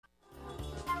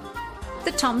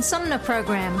The Tom Sumner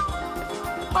Program.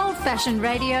 Old-fashioned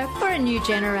radio for a new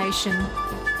generation.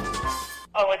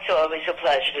 Oh, it's always a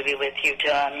pleasure to be with you,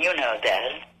 Tom. You know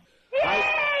that. Yay,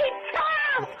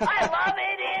 Tom! I love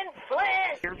it in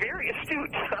Flint! You're very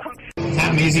astute, Tom.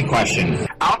 Not an easy question.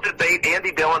 I'll debate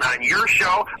Andy Dillon on your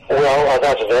show. Well,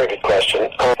 that's a very good question.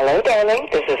 Hello, darling.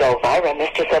 This is Elvira,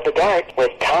 Mistress of the Dark,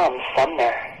 with Tom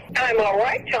Sumner. I'm all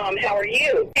right, Tom. How are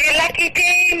you? You lucky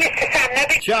day, Mr.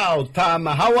 Sumner. Ciao, Tom.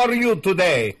 How are you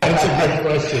today? That's a good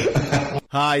question.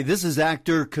 Hi, this is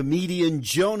actor, comedian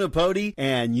Joe Napodi,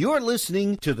 and you're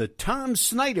listening to the Tom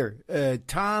Smothers.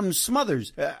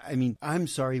 I'm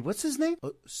sorry, what's his name?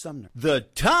 Sumner. The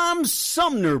Tom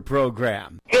Sumner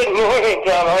Program. Good morning,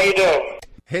 Tom. How you doing?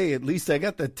 Hey, at least I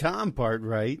got the Tom part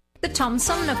right. The Tom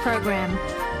Sumner Program.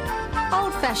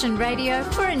 Old-fashioned radio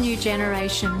for a new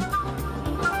generation.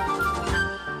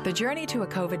 The journey to a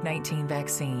COVID-19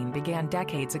 vaccine began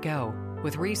decades ago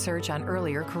with research on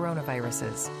earlier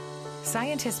coronaviruses.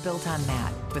 Scientists built on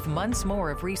that with months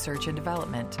more of research and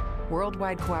development,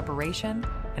 worldwide cooperation,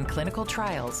 and clinical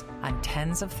trials on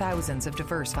tens of thousands of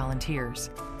diverse volunteers.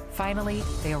 Finally,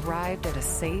 they arrived at a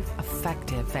safe,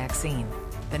 effective vaccine.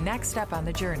 The next step on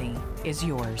the journey is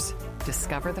yours.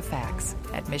 Discover the facts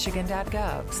at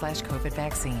michigan.gov/COVID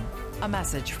vaccine. A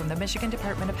message from the Michigan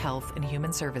Department of Health and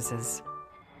Human Services.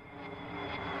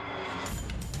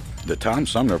 The Tom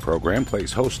Sumner Program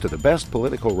plays host to the best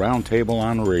political roundtable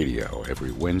on radio every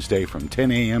Wednesday from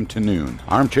 10 a.m. to noon.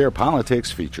 Armchair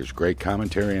Politics features great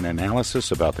commentary and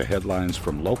analysis about the headlines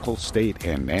from local, state,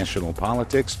 and national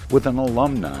politics with an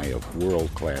alumni of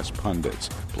world-class pundits,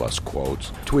 plus quotes,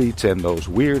 tweets, and those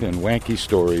weird and wacky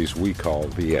stories we call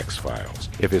the X-Files.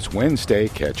 If it's Wednesday,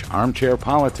 catch Armchair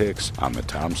Politics on the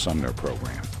Tom Sumner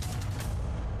Program.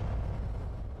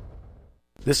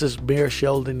 This is Mayor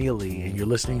Sheldon Neely, and you're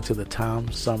listening to the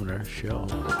Tom Sumner Show.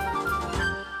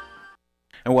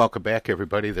 And welcome back,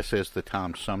 everybody. This is the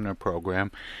Tom Sumner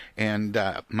Program. And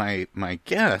my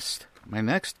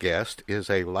next guest, is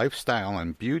a lifestyle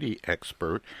and beauty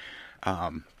expert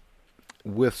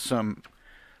with some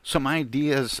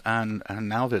ideas on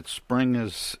now that spring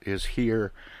is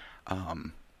here,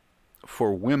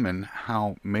 for women,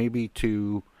 how maybe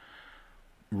to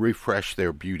refresh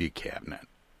their beauty cabinet.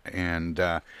 And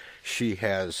she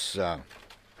has,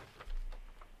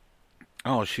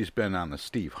 she's been on the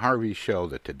Steve Harvey Show,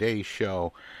 the Today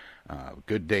Show,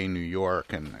 Good Day New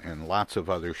York, and lots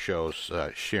of other shows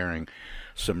sharing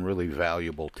some really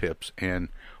valuable tips. And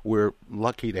we're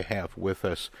lucky to have with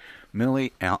us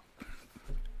Millie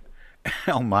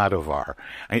Almodovar.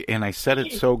 And I said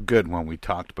it so good when we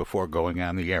talked before going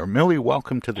on the air. Millie,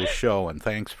 welcome to the show, and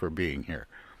thanks for being here.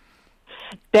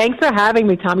 Thanks for having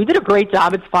me, Tom. You did a great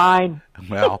job. It's fine.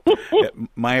 Well,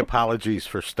 my apologies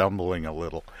for stumbling a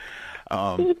little.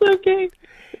 It's okay.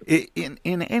 In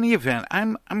any event,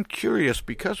 I'm curious,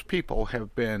 because people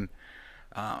have been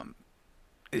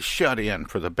shut in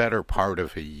for the better part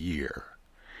of a year.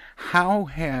 How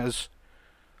has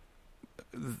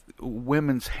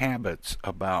women's habits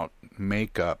about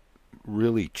makeup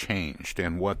really changed,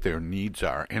 and what their needs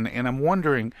are? And I'm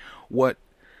wondering what,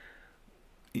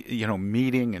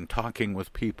 meeting and talking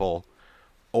with people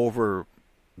over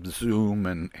Zoom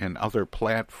and other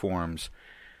platforms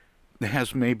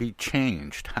has maybe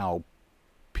changed how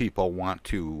people want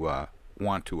to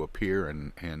appear,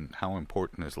 and how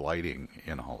important is lighting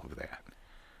in all of that?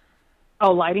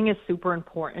 Oh, lighting is super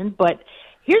important. But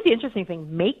here's the interesting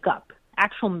thing.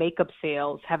 Actual makeup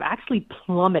sales have actually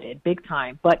plummeted big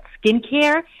time. But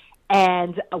skincare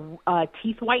and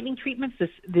teeth whitening treatments,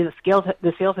 the sales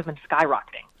have been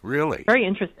skyrocketing. Really? Very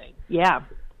interesting. Yeah.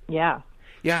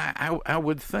 Yeah, I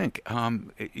would think,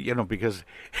 because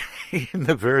in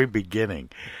the very beginning,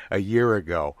 a year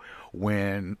ago,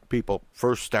 when people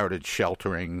first started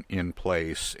sheltering in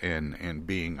place and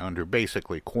being under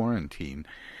basically quarantine,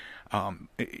 all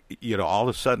of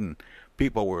a sudden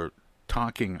people were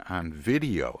talking on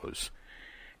videos,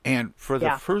 and for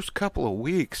the first couple of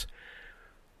weeks,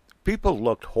 people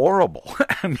looked horrible.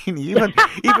 I mean,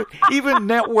 even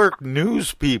network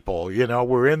news people,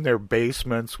 were in their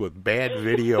basements with bad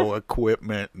video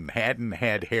equipment and hadn't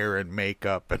had hair and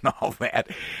makeup and all that,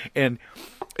 and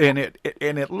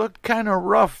it looked kind of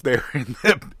rough there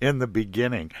in the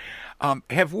beginning.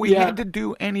 Have we had to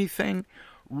do anything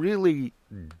really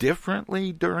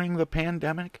differently during the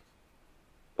pandemic?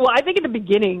 Well, I think in the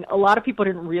beginning, a lot of people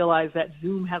didn't realize that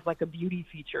Zoom has like a beauty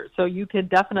feature. So you can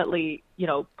definitely,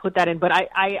 put that in. But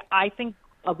I think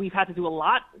we've had to do a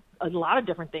lot of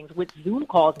different things with Zoom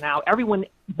calls now. Everyone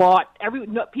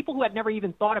people who had never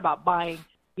even thought about buying,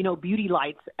 beauty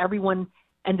lights. Everyone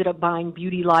ended up buying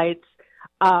beauty lights.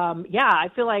 I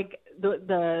feel like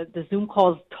the Zoom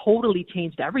calls totally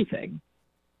changed everything.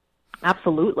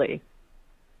 Absolutely.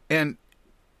 And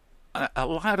a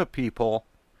lot of people,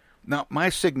 now my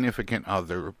significant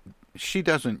other, she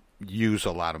doesn't use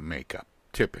a lot of makeup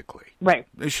typically. Right.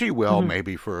 She will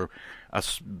maybe for a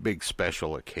big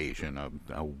special occasion,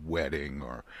 a wedding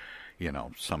or,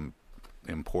 some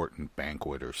important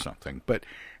banquet or something. But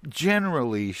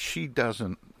generally, she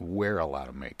doesn't wear a lot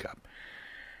of makeup.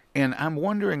 And I'm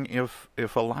wondering if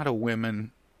a lot of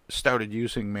women started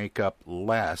using makeup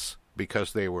less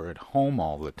because they were at home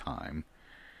all the time,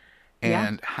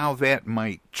 and how that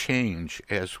might change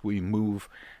as we move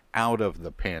out of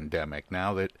the pandemic,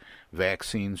 now that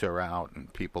vaccines are out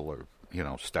and people are,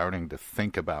 starting to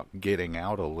think about getting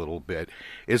out a little bit.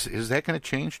 Is that going to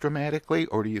change dramatically,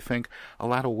 or do you think a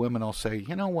lot of women will say,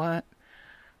 you know what,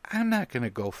 I'm not going to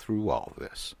go through all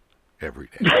this every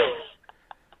day?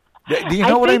 Do you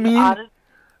know what I mean?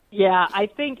 I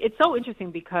think it's so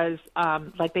interesting because,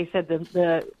 like they said,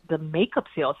 the makeup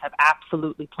sales have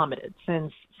absolutely plummeted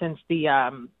since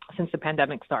the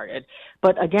pandemic started.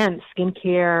 But again,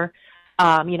 skincare,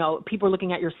 people are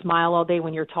looking at your smile all day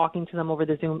when you're talking to them over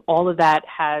the Zoom. All of that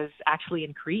has actually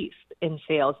increased in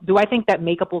sales. Do I think that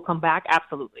makeup will come back?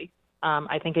 Absolutely.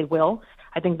 I think it will.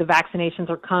 I think the vaccinations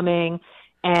are coming.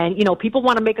 And, people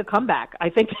want to make a comeback. I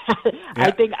think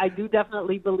I do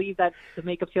definitely believe that the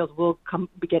makeup sales will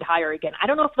get higher again. I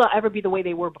don't know if they'll ever be the way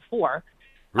they were before.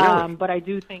 Really? But I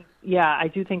do think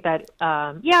that,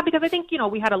 because I think,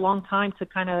 we had a long time to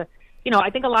kind of, I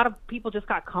think a lot of people just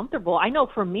got comfortable. I know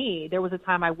for me, there was a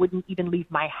time I wouldn't even leave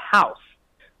my house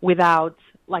without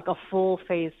like a full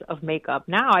face of makeup.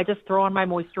 Now I just throw on my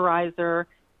moisturizer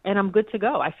and I'm good to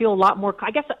go. I feel a lot more.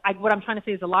 I guess what I'm trying to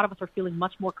say is a lot of us are feeling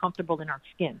much more comfortable in our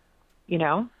skin.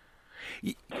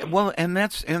 Well, and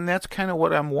that's kind of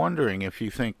what I'm wondering. If you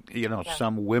think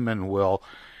some women will,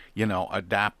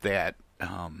 adopt that.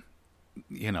 I'm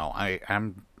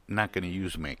not going to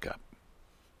use makeup.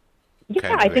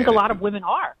 Yeah, I think a lot of women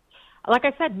are. Like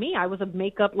I said, I was a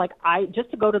makeup,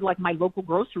 just to go to my local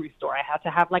grocery store, I had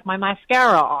to have my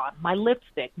mascara on, my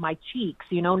lipstick, my cheeks,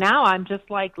 now I'm just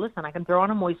listen, I can throw on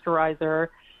a moisturizer,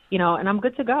 and I'm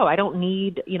good to go. I don't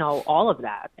need, all of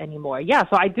that anymore. Yeah.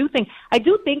 So I do think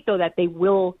though that they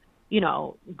will,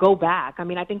 go back. I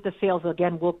mean, I think the sales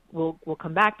again will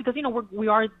come back because, we're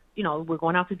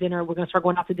going out to dinner. We're going to start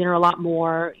going out to dinner a lot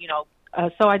more,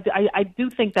 so I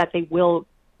do think that they will,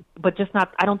 but just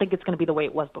not. I don't think it's going to be the way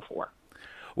it was before.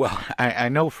 Well, I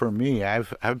know for me,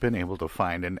 I've been able to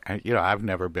find, and I've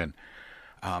never been.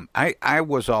 I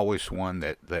was always one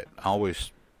that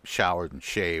always showered and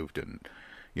shaved and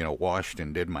washed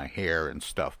and did my hair and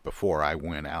stuff before I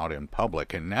went out in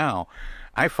public, and now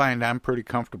I find I'm pretty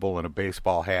comfortable in a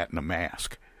baseball hat and a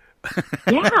mask.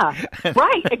 Yeah,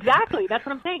 right, exactly. That's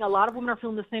what I'm saying. A lot of women are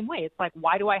feeling the same way. It's like,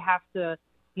 why do I have to?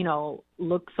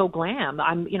 Look so glam.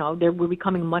 We're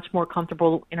becoming much more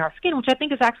comfortable in our skin, which I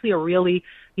think is actually a really,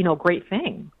 great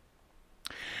thing.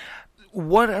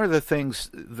 What are the things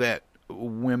that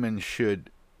women should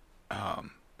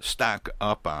stock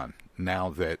up on now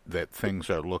that things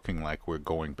are looking like we're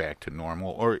going back to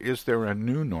normal, or is there a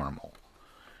new normal?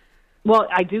 Well,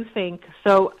 I do think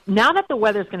so. Now that the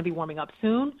weather is going to be warming up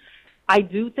soon, I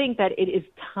do think that it is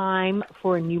time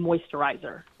for a new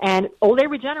moisturizer. And Olay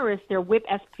Regenerist, their Whip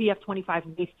SPF 25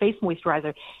 face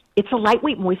moisturizer, it's a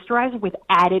lightweight moisturizer with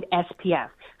added SPF.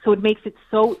 So it makes it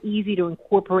so easy to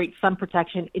incorporate sun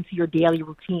protection into your daily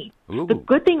routine. Ooh. The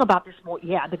good thing about this,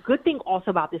 the good thing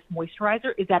also about this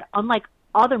moisturizer is that unlike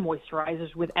other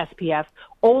moisturizers with SPF,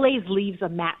 Olay's leaves a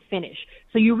matte finish.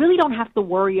 So you really don't have to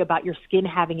worry about your skin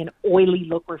having an oily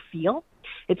look or feel.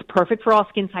 It's perfect for all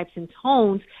skin types and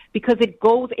tones because it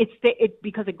goes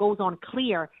on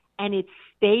clear and it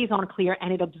stays on clear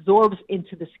and it absorbs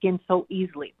into the skin so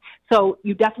easily. So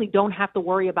you definitely don't have to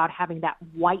worry about having that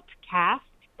white cast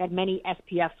that many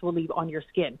SPFs will leave on your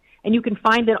skin. And you can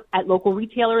find it at local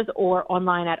retailers or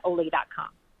online at Olay.com.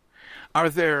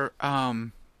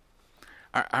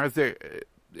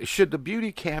 Should the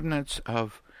beauty cabinets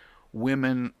of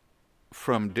women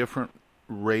from different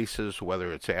races,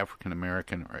 whether it's African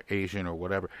American or Asian or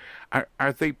whatever,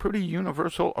 are they pretty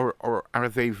universal or are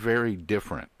they very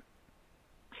different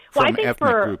from ethnic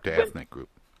group to ethnic group?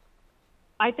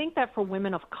 I think that for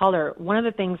women of color, one of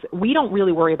the things we don't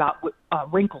really worry about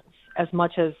wrinkles as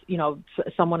much as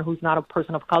someone who's not a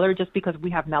person of color, just because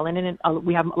we have melanin,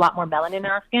 we have a lot more melanin in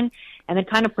our skin, and it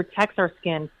kind of protects our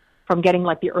skin from getting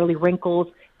the early wrinkles.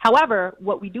 However,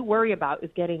 what we do worry about is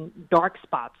getting dark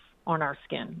spots on our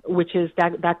skin, which is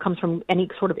that comes from any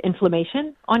sort of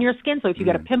inflammation on your skin. So if you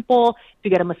get a pimple, if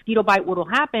you get a mosquito bite, what will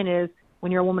happen is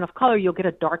when you're a woman of color, you'll get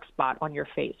a dark spot on your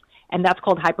face. And that's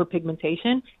called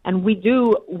hyperpigmentation. And we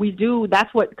do,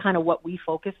 that's what kind of what we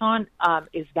focus on,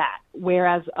 is that.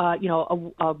 Whereas, a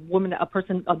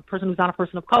person who's not a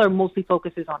person of color mostly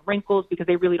focuses on wrinkles because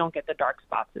they really don't get the dark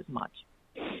spots as much.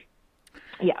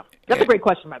 Yeah. That's a great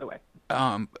question, by the way.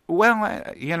 I'm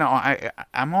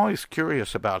always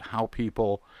curious about how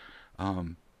people,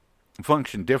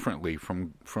 function differently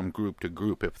from group to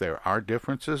group. If there are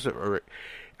differences, or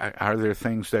are there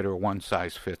things that are one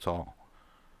size fits all?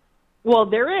 Well,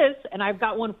 there is, and I've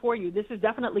got one for you. This is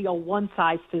definitely a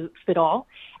one-size-fit-all.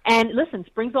 And listen,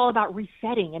 spring's all about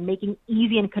resetting and making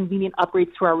easy and convenient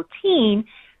upgrades to our routine.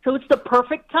 So it's the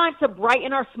perfect time to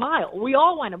brighten our smile. We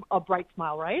all want a bright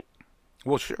smile, right?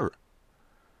 Well, sure.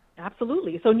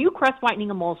 Absolutely. So new Crest Whitening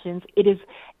Emulsions, it is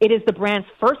the brand's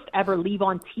first ever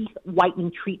leave-on teeth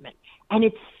whitening treatment. And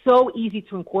it's so easy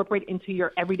to incorporate into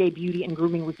your everyday beauty and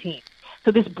grooming routine. So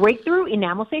this breakthrough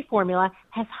enamel-safe formula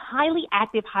has highly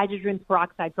active hydrogen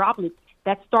peroxide droplets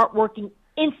that start working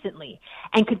instantly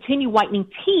and continue whitening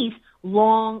teeth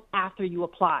long after you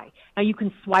apply. Now, you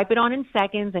can swipe it on in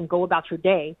seconds and go about your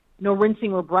day. No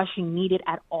rinsing or brushing needed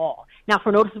at all. Now,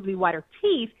 for noticeably whiter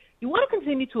teeth, you want to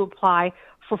continue to apply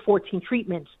for 14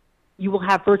 treatments. You will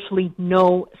have virtually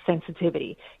no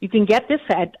sensitivity. You can get this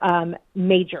at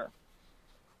Major.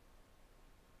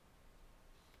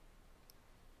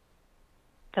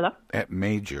 Hello? At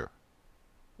Major.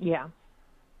 Yeah.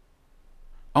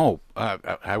 Oh,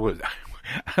 I was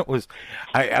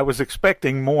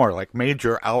expecting more, like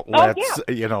major outlets,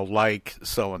 like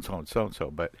so and so and so and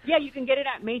so. But yeah, you can get it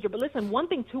at Major. But listen, one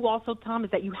thing too, also, Tom,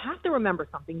 is that you have to remember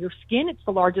something. Your skin, it's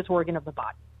the largest organ of the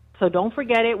body, so don't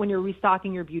forget it when you're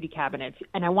restocking your beauty cabinets.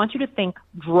 And I want you to think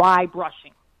dry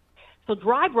brushing. So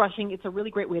dry brushing, it's a really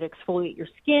great way to exfoliate your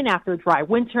skin after a dry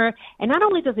winter. And not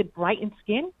only does it brighten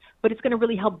skin, but it's going to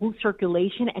really help boost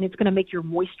circulation, and it's going to make your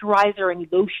moisturizer and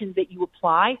lotions that you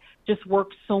apply just work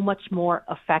so much more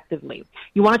effectively.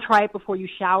 You want to try it before you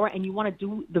shower, and you want to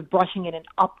do the brushing in an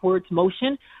upwards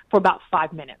motion for about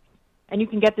 5 minutes. And you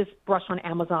can get this brush on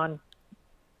Amazon.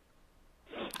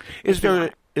 Is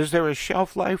there a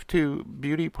shelf life to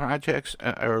beauty projects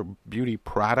or beauty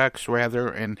products rather?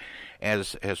 And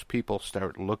as people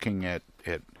start looking at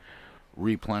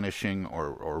replenishing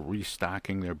or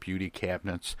restocking their beauty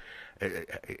cabinets,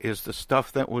 is the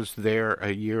stuff that was there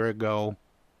a year ago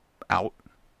out?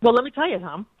 Well, let me tell you,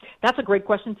 Tom, that's a great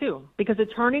question too, because the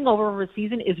turning over of a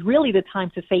season is really the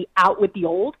time to say out with the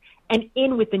old and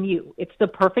in with the new. It's the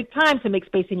perfect time to make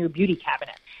space in your beauty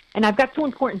cabinet. And I've got 2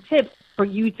 important tips for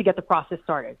you to get the process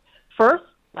started. First,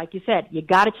 like you said, you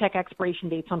got to check expiration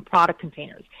dates on product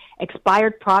containers.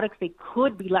 Expired products, they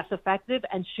could be less effective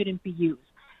and shouldn't be used.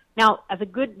 Now, as a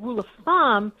good rule of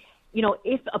thumb,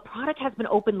 if a product has been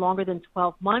open longer than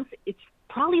 12 months, it's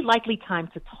probably likely time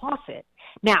to toss it.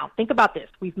 Now, think about this.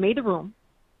 We've made the room.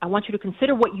 I want you to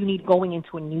consider what you need going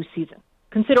into a new season.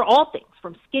 Consider all things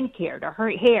from skincare to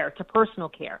hair to personal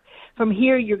care. From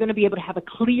here, you're going to be able to have a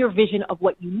clear vision of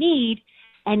what you need,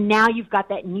 and now you've got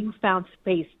that newfound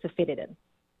space to fit it in.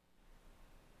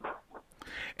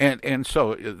 And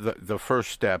so the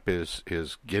first step is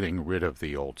getting rid of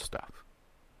the old stuff.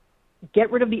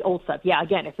 Get rid of the old stuff. Yeah,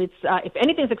 again, if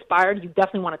anything's expired, you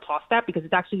definitely want to toss that, because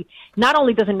it's actually not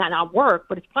only does it not work,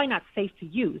 but it's probably not safe to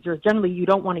use. Or generally, you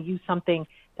don't want to use something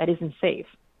that isn't safe.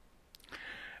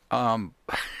 Now,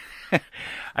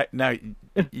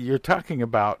 you're talking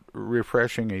about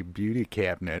refreshing a beauty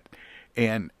cabinet,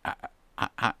 and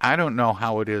I don't know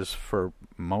how it is for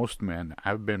most men.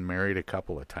 I've been married a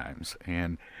couple of times,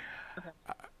 and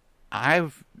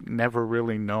I've never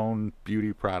really known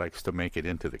beauty products to make it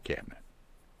into the cabinet.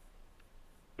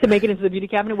 To make it into the beauty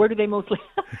cabinet? Where do they mostly?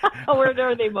 Where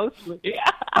are they mostly?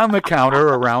 On the counter,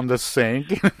 around the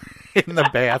sink, in the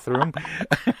bathroom.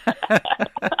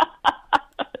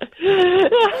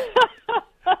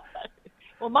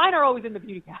 Well, mine are always in the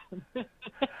beauty cabinet.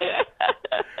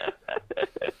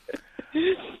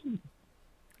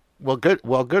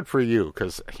 Well, good for you,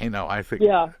 because I think.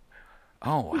 Yeah.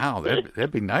 Oh wow,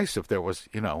 that'd be nice if there was,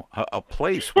 a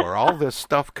place where all this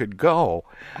stuff could go.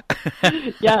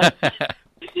 Yeah,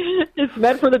 it's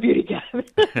meant for the beauty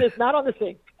cabinet. It's not on the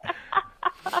sink.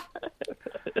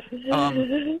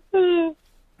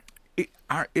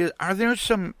 Are there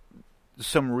some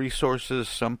resources,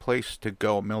 some place to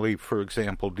go, Millie? For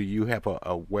example, do you have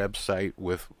a website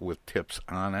with tips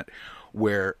on it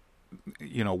where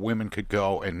women could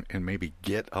go and maybe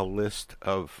get a list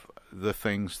of the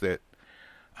things that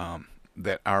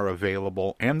are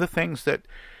available and the things that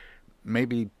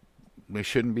maybe they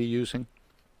shouldn't be using?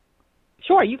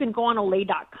 Sure. You can go on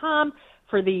Olay.com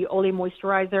for the Olay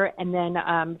Moisturizer. And then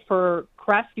for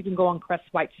Crest, you can go on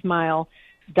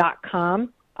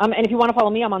CrestWhiteSmile.com. And if you want to follow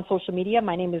me, I'm on social media.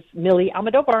 My name is Millie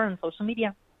Almodovar on social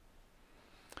media.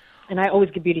 And I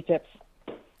always give beauty tips.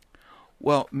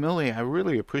 Well, Millie, I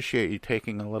really appreciate you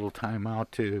taking a little time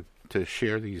out to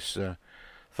share these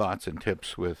thoughts and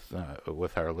tips with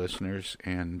our listeners,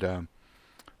 and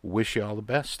wish you all the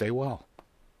best. Stay well.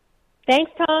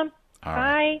 Thanks, Tom. All Bye.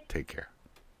 Right. Take care.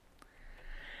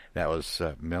 That was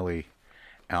Millie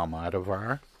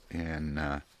Almodovar,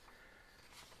 and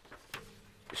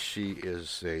she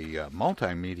is a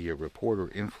multimedia reporter,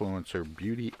 influencer,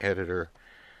 beauty editor,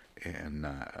 and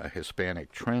a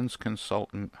Hispanic trends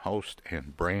consultant, host,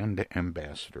 and brand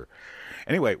ambassador.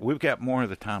 Anyway, we've got more of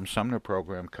the Tom Sumner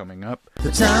program coming up.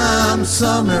 The Tom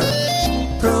Sumner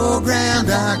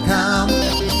Program.com.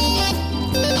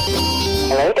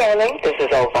 Hello, darling. This is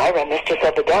Elvira, Mistress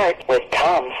of the Dark, with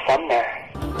Tom Sumner.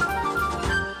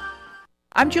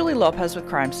 I'm Julie Lopez with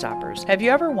Crime Stoppers. Have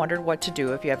you ever wondered what to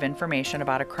do if you have information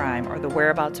about a crime or the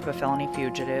whereabouts of a felony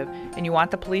fugitive and you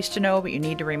want the police to know but you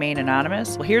need to remain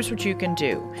anonymous? Well, here's what you can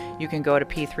do. You can go to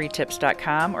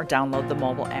p3tips.com or download the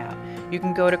mobile app. You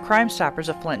can go to Crime Stoppers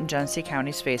of Flint and Genesee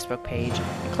County's Facebook page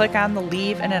and click on the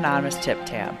Leave an Anonymous Tip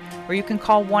tab, or you can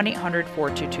call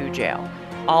 1-800-422-JAIL.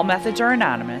 All methods are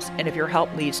anonymous, and if your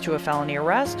help leads to a felony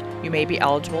arrest, you may be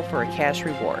eligible for a cash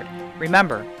reward.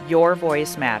 Remember, your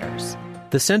voice matters.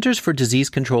 The Centers for Disease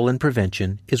Control and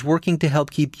Prevention is working to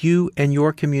help keep you and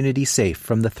your community safe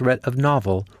from the threat of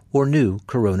novel or new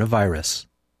coronavirus.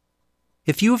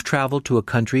 If you have traveled to a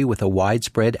country with a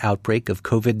widespread outbreak of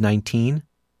COVID-19,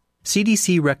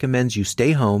 CDC recommends you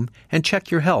stay home and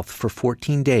check your health for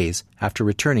 14 days after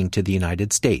returning to the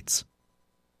United States.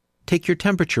 Take your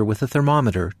temperature with a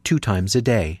thermometer 2 times a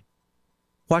day.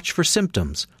 Watch for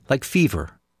symptoms like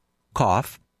fever,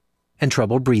 cough, and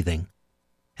trouble breathing.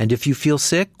 And if you feel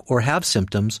sick or have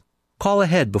symptoms, call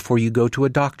ahead before you go to a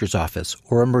doctor's office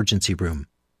or emergency room.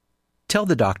 Tell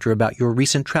the doctor about your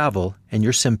recent travel and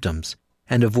your symptoms,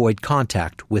 and avoid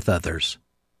contact with others.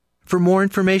 For more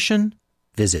information,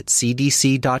 visit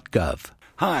cdc.gov.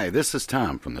 Hi, this is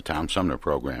Tom from the Tom Sumner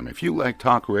Program. If you like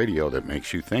talk radio that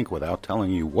makes you think without telling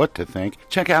you what to think,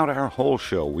 check out our whole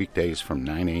show weekdays from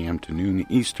 9 a.m. to noon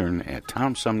Eastern at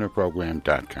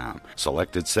TomSumnerProgram.com.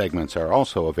 Selected segments are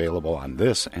also available on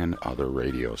this and other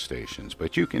radio stations,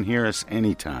 but you can hear us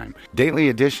anytime. Daily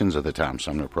editions of the Tom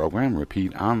Sumner Program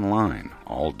repeat online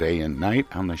all day and night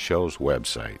on the show's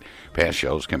website. Past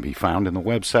shows can be found in the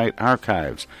website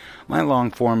archives. My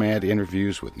long-format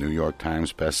interviews with New York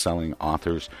Times best-selling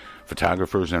authors,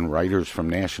 photographers, and writers from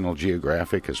National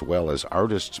Geographic, as well as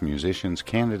artists, musicians,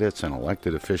 candidates, and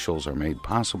elected officials, are made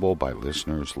possible by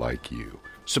listeners like you.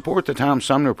 Support the Tom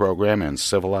Sumner Program and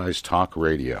civilized talk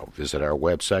radio. Visit our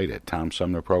website at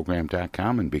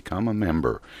TomSumnerProgram.com and become a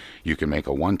member. You can make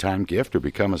a one-time gift or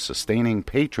become a sustaining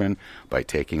patron by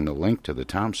taking the link to the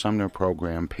Tom Sumner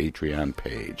Program Patreon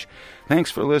page. Thanks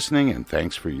for listening, and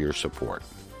thanks for your support.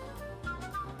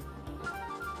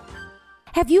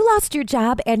 Have you lost your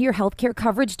job and your health care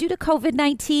coverage due to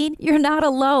COVID-19? You're not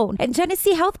alone, and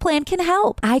Genesee Health Plan can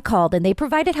help. I called, and they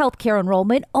provided health care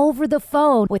enrollment over the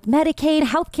phone with Medicaid,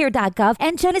 healthcare.gov,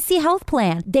 and Genesee Health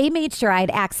Plan. They made sure I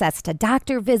had access to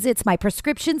doctor visits, my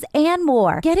prescriptions, and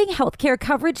more. Getting health care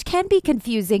coverage can be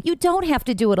confusing. You don't have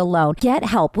to do it alone. Get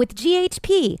help with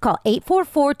GHP. Call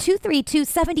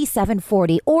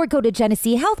 844-232-7740 or go to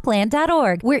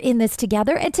GeneseeHealthPlan.org. We're in this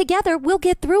together, and together we'll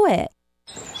get through it.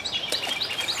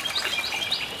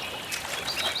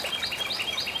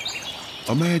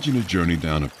 Imagine a journey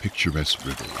down a picturesque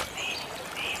riverway.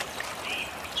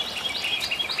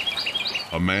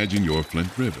 Imagine your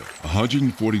Flint River,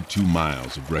 142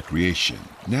 miles of recreation,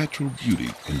 natural beauty,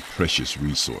 and precious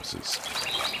resources.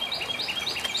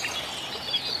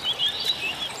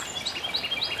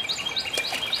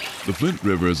 The Flint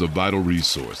River is a vital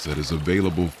resource that is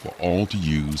available for all to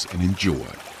use and enjoy.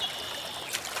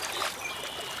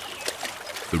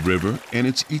 The river and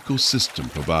its ecosystem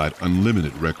provide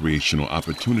unlimited recreational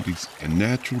opportunities and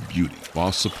natural beauty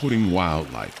while supporting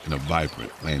wildlife in a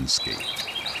vibrant landscape.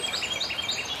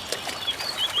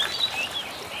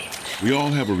 We all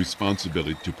have a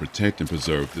responsibility to protect and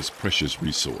preserve this precious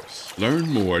resource. Learn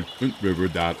more at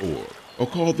flintriver.org or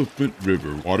call the Flint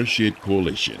River Watershed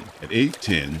Coalition at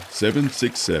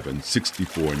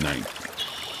 810-767-6490.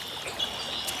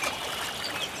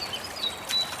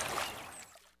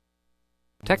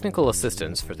 Technical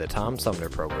assistance for the Tom Sumner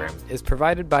Program is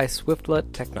provided by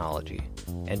Swiftlet Technology,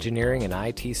 engineering and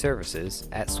IT services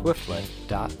at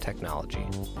swiftlet.technology.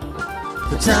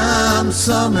 The Tom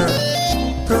Sumner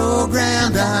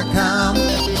Program.com.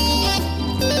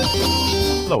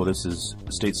 Hello, this is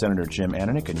State Senator Jim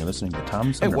Ananich, and you're listening to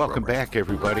Tom Sumner Hey, welcome Program. back,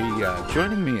 everybody.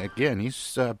 Joining me again,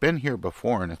 he's been here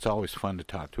before, and it's always fun to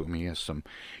talk to him. He has some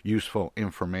useful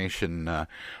information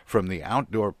from the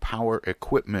Outdoor Power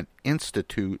Equipment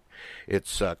Institute.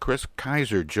 It's Kris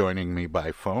Kiser joining me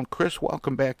by phone. Kris,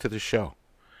 welcome back to the show.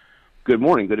 Good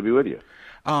morning. Good to be with you.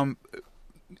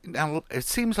 Now, it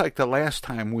seems like the last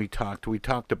time we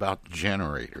talked about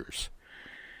generators.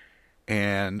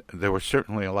 And there were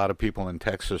certainly a lot of people in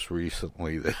Texas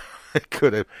recently that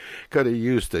could have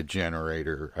used a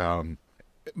generator.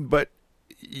 But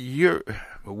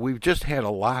we've just had a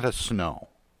lot of snow,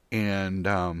 and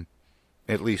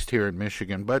at least here in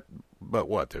Michigan. But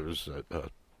what? There was a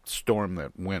storm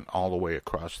that went all the way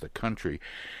across the country,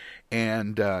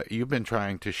 and you've been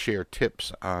trying to share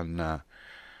tips on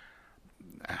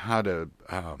how to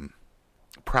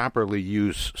properly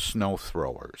use snow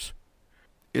throwers.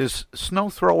 Is snow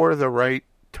thrower the right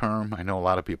term? I know a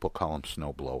lot of people call them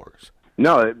snow blowers.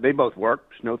 No, they both work.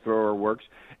 Snow thrower works.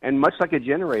 And much like a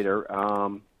generator,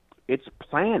 it's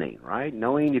planning, right?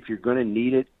 Knowing if you're going to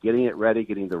need it, getting it ready,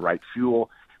 getting the right fuel,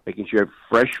 making sure you have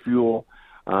fresh fuel,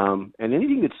 and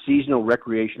anything that's seasonal,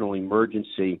 recreational,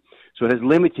 emergency. So it has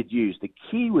limited use. The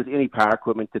key with any power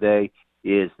equipment today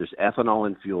is there's ethanol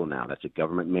in fuel now. That's a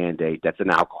government mandate. That's an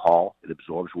alcohol. It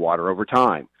absorbs water over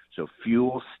time. So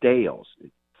fuel stales.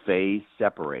 Phase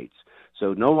separates.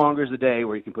 So no longer is the day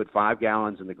where you can put 5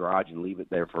 gallons in the garage and leave it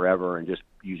there forever and just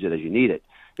use it as you need it.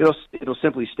 It'll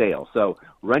simply stale. So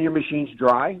run your machines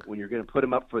dry when you're going to put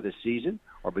them up for the season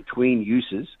or between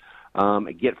uses.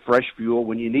 And get fresh fuel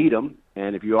when you need them.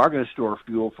 And if you are going to store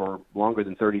fuel for longer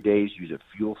than 30 days, use a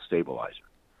fuel stabilizer.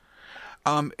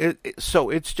 So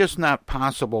it's just not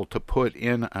possible to put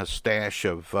in a stash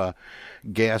of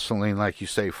gasoline, like you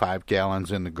say, 5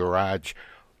 gallons in the garage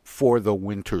for the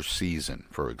winter season,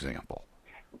 for example.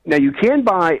 Now, you can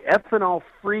buy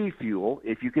ethanol-free fuel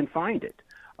if you can find it.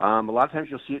 A lot of times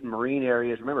you'll see it in marine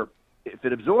areas. Remember, if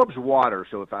it absorbs water,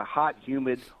 so if a hot,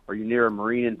 humid, or you're near a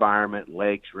marine environment,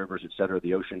 lakes, rivers, et cetera,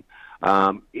 the ocean,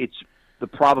 the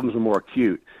problems are more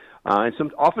acute.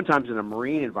 And oftentimes in a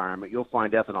marine environment, you'll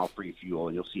find ethanol-free fuel,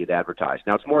 and you'll see it advertised.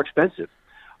 Now, it's more expensive.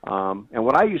 And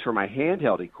what I use for my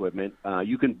handheld equipment,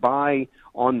 you can buy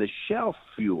on-the-shelf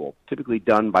fuel, typically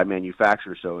done by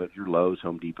manufacturers. So if you're Lowe's,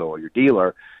 Home Depot, or your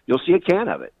dealer, you'll see a can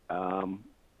of it,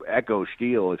 Echo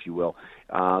Steel, if you will.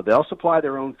 They'll supply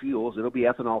their own fuels. It'll be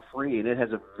ethanol-free, and it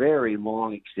has a very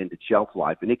long extended shelf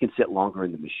life, and it can sit longer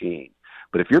in the machine.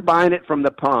 But if you're buying it from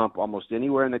the pump almost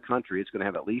anywhere in the country, it's going to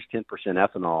have at least 10%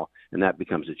 ethanol, and that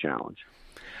becomes a challenge.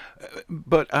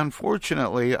 But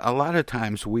unfortunately, a lot of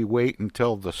times we wait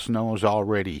until the snow's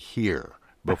already here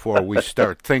before we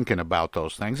start thinking about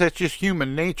those things. That's just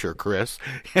human nature, Kris.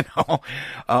 All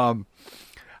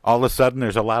of a sudden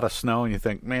there's a lot of snow, and you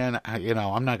think, man,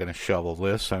 I'm not going to shovel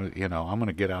this. I'm going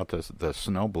to get out the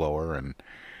snow blower and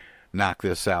knock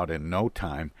this out in no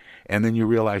time. And then you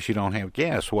realize you don't have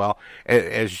gas. Well,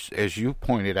 as you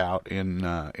pointed out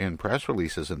in press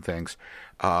releases and things,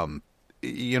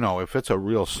 if it's a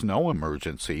real snow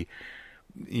emergency,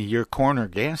 your corner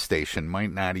gas station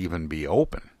might not even be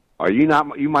open. Or you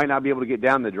might not be able to get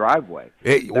down the driveway.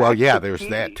 There's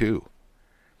that too.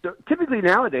 So typically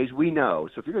nowadays we know.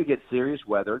 So if you're going to get serious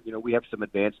weather, we have some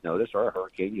advance notice, or a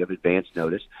hurricane, you have advance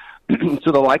notice.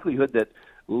 So the likelihood that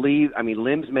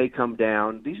limbs may come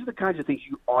down. These are the kinds of things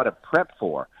you ought to prep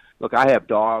for. Look, I have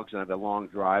dogs and I have a long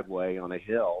driveway on a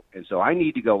hill, and so I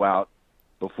need to go out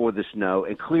before the snow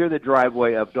and clear the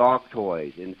driveway of dog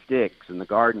toys and sticks and the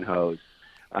garden hose.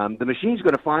 The machine's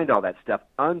going to find all that stuff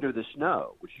under the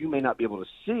snow, which you may not be able to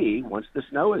see once the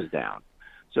snow is down.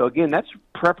 So, again, that's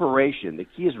preparation. The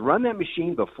key is run that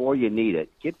machine before you need it.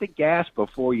 Get the gas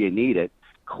before you need it.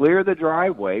 Clear the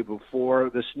driveway before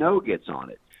the snow gets on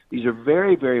it. These are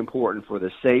very, very important for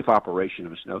the safe operation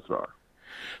of a snow thrower.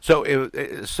 So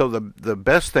the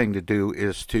best thing to do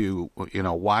is to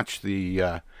watch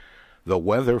the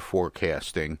weather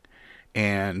forecasting,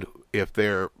 and if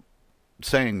they're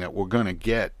saying that we're going to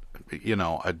get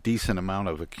a decent amount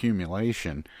of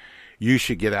accumulation, you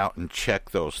should get out and check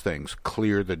those things.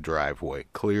 Clear the driveway,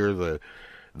 clear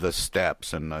the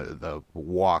steps and the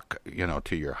walk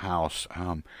to your house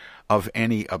of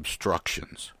any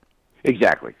obstructions.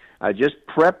 Exactly. Just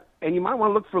prep, and you might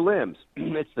want to look for limbs.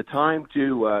 It's the time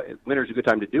winter's a good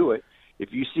time to do it.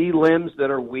 If you see limbs that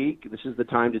are weak, this is the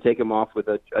time to take them off with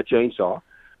a chainsaw,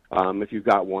 if you've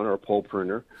got one, or a pole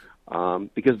pruner,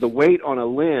 because the weight on a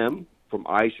limb from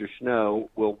ice or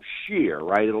snow will shear,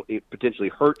 right? It potentially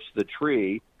hurts the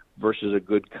tree versus a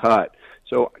good cut.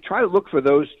 So try to look for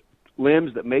those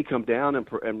limbs that may come down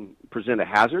and present a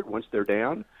hazard once they're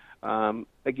down. Again,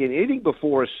 anything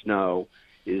before a snow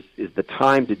is the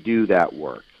time to do that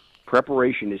work.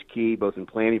 Preparation is key, both in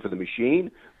planning for the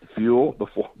machine, the fuel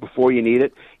before you need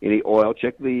it, any oil.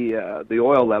 Check the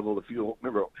oil level, the fuel.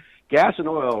 Remember, gas and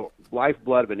oil,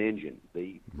 lifeblood of an engine.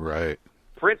 The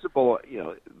principal,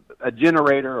 a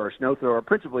generator or a snow thrower,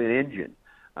 principally an engine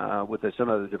with some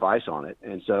other device on it.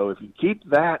 And so if you keep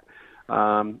that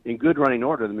in good running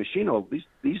order, the machine will.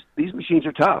 These machines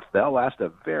are tough. They'll last a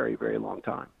very, very long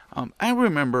time. I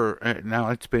remember now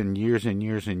it's been years and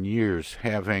years and years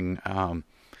having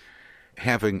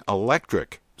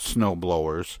electric snow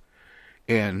blowers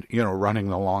and running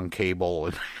the long cable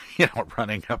and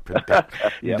running up and down,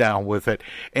 down with it,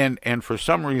 and for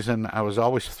some reason I was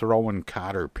always throwing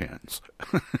cotter pins.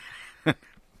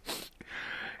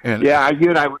 And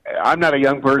I'm not a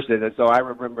young person, and so I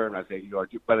remember, and I say you are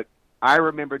too, but I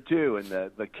remember too, and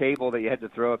the cable that you had to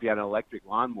throw if you had an electric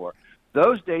lawnmower.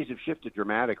 Those days have shifted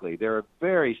dramatically. There are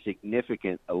very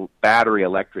significant battery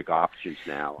electric options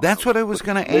now. That's what I was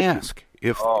going to ask.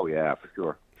 Oh yeah, for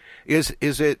sure. Is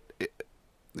it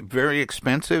very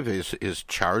expensive? Is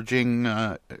charging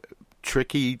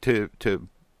tricky to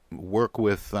work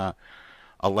with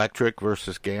electric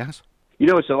versus gas?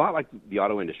 It's a lot like the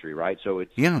auto industry, right? So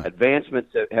it's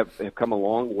advancements that have come a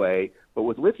long way. But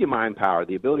with lithium-ion power,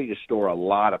 the ability to store a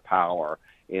lot of power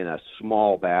in a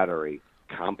small battery,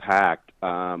 compact,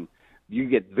 you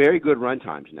get very good run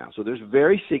times now. So there's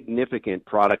very significant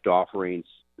product offerings,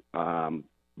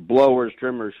 blowers,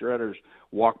 trimmers, shredders,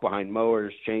 walk-behind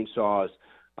mowers, chainsaws,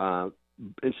 and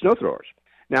snow throwers.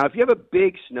 Now, if you have a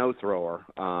big snow thrower,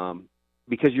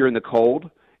 because you're in the cold,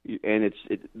 and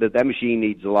that machine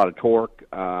needs a lot of torque,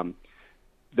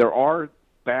 there are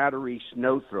battery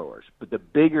snow throwers, but the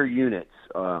bigger units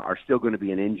are still going to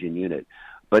be an engine unit.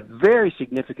 But very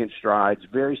significant strides,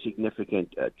 very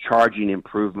significant charging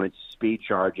improvements, speed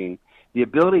charging, the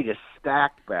ability to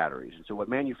stack batteries. And so what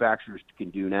manufacturers can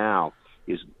do now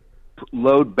is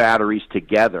load batteries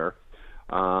together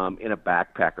in a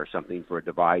backpack or something for a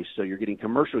device. So you're getting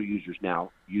commercial users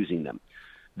now using them.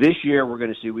 This year, we're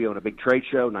going to see, we own a big trade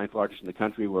show, 9th largest in the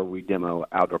country, where we demo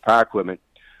outdoor power equipment.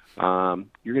 You're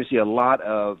going to see a lot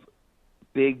of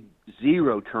big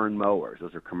zero-turn mowers.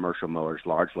 Those are commercial mowers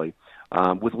largely,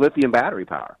 with lithium battery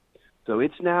power. So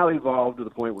it's now evolved to the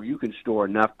point where you can store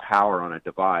enough power on a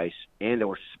device and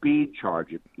or speed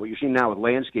charge it. What you're seeing now with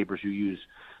landscapers who use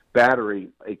battery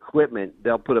equipment,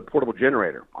 they'll put a portable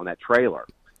generator on that trailer,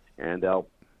 and they'll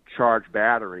charge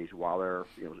batteries while they're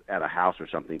at a house or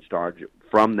something, charge it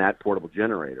from that portable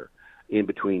generator in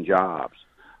between jobs.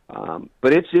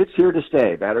 But it's here to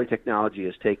stay. Battery technology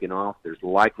has taken off. There's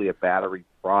likely a battery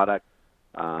product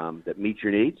that meets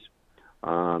your needs.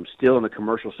 Still, on the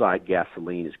commercial side,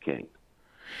 gasoline is king.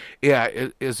 Yeah,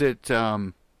 is it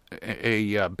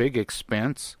a big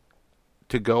expense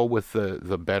to go with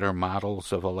the better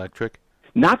models of electric?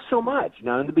 Not so much.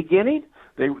 Now, in the beginning,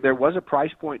 there was a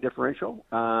price point differential,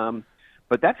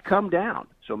 but that's come down.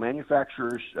 So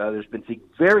manufacturers, there's been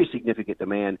very significant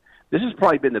demand. This has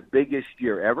probably been the biggest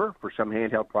year ever for some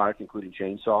handheld products, including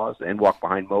chainsaws and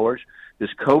walk-behind mowers. This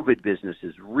COVID business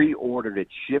has reordered,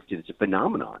 it's shifted. It's a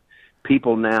phenomenon.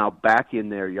 People now back in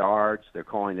their yards, they're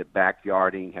calling it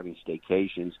backyarding, having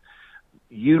staycations,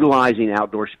 utilizing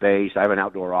outdoor space. I have an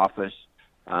outdoor office.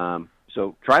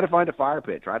 So try to find a fire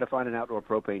pit. Try to find an outdoor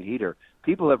propane heater.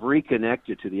 People have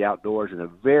reconnected to the outdoors in a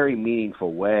very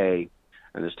meaningful way,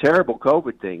 and this terrible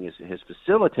COVID thing has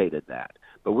facilitated that.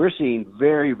 But we're seeing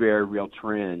very, very real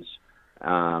trends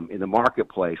in the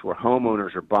marketplace where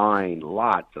homeowners are buying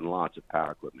lots and lots of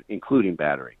power equipment, including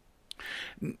battery.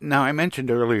 Now, I mentioned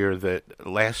earlier that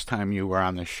last time you were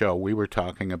on the show, we were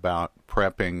talking about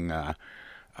prepping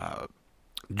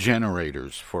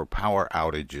generators for power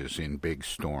outages in big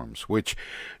storms, which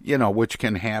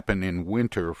can happen in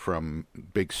winter from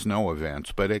big snow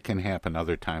events, but it can happen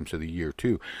other times of the year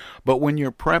too. But when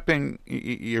you're prepping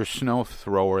your snow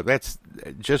thrower, that's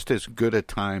just as good a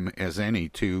time as any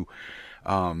to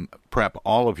prep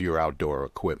all of your outdoor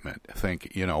equipment.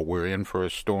 Think, we're in for a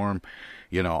storm,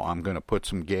 I'm going to put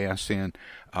some gas in.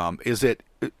 Is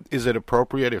it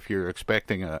appropriate if you're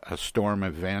expecting a storm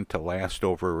event to last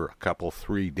over a couple,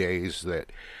 3 days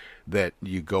that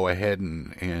you go ahead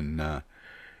and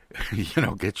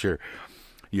get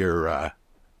your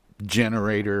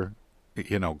generator,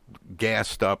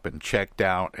 gassed up and checked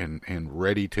out and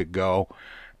ready to go,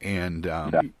 and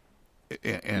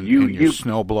your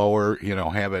snow blower,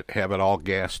 have it all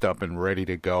gassed up and ready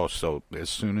to go. So as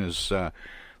soon as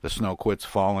the snow quits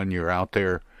falling, you're out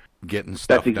there getting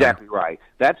stuff That's exactly done. Right.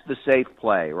 That's the safe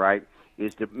play, right?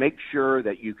 is to make sure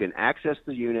that you can access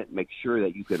the unit, make sure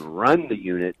that you can run the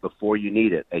unit before you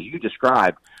need it. As you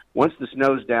described, once the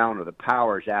snow's down or the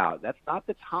power's out, that's not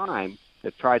the time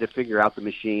to try to figure out the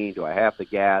machine. Do I have the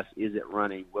gas? Is it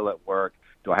running? Will it work?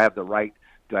 Do I have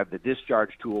the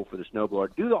discharge tool for the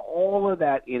snowblower? Do all of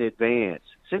that in advance.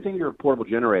 Same thing with your portable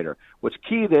generator. What's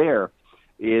key there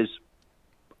is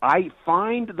I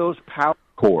find those power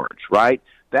cords, right?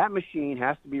 That machine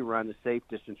has to be run a safe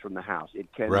distance from the house.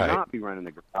 It cannot be run in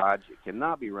the garage. It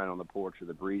cannot be run on the porch or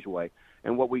the breezeway.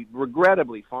 And what we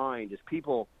regrettably find is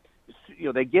people,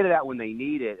 they get it out when they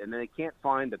need it, and then they can't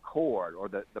find the cord or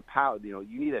the power. You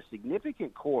need a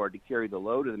significant cord to carry the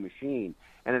load of the machine,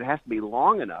 and it has to be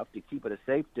long enough to keep it a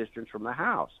safe distance from the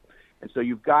house. And so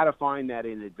you've got to find that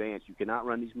in advance. You cannot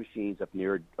run these machines up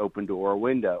near an open door or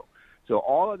window. So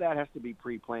all of that has to be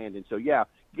pre-planned. And so,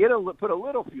 put a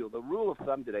little fuel. The rule of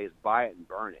thumb today is buy it and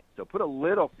burn it. So put a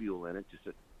little fuel in it just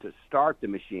to start the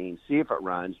machine, see if it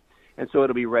runs, and so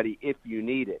it'll be ready if you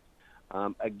need it.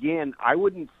 Again, I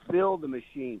wouldn't fill the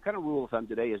machine. Kind of rule of thumb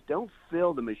today is don't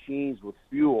fill the machines with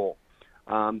fuel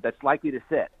that's likely to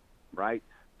sit, right?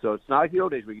 So it's not like the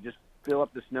old days where you just fill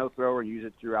up the snow thrower and use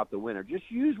it throughout the winter. Just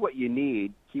use what you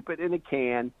need. Keep it in a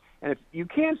can. And if you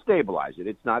can stabilize it,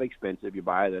 it's not expensive. You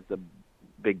buy it at the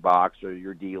big box or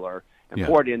your dealer and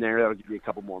pour it in there. That'll give you a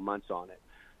couple more months on it.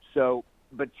 So,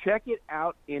 but check it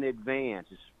out in advance,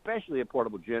 especially a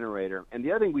portable generator. And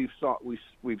the other thing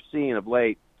we've seen of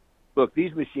late, look,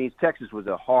 these machines, Texas was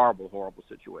a horrible, horrible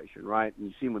situation, right? And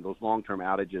you've seen with those long-term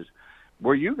outages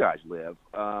where you guys live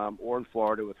or in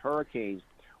Florida with hurricanes.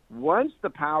 Once the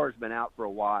power's been out for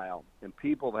a while and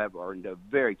people are in a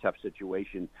very tough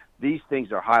situation, these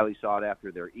things are highly sought after.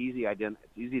 They're easy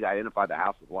to identify the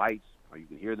house with lights, or you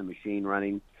can hear the machine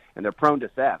running, and they're prone to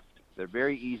theft. They're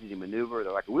very easy to maneuver.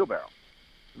 They're like a wheelbarrow.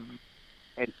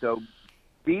 And so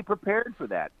be prepared for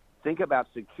that. Think about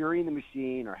securing the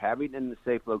machine or having it in a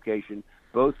safe location,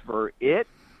 both for it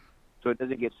so it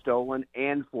doesn't get stolen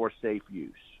and for safe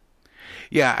use.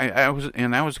 Yeah, I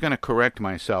was going to correct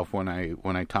myself when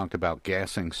I talked about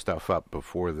gassing stuff up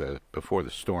before the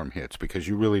storm hits, because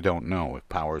you really don't know if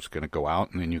power's going to go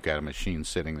out, and then you've got a machine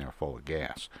sitting there full of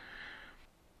gas.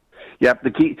 Yep, the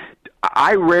key.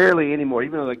 I rarely anymore,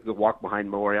 even though I like the walk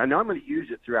behind mower. I know I'm going to use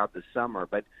it throughout the summer,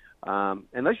 but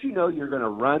unless you know you're going to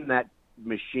run that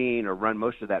machine or run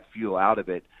most of that fuel out of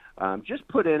it, just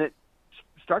put in it.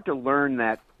 Start to learn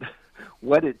that.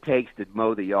 What it takes to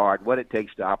mow the yard, what it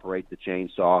takes to operate the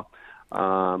chainsaw,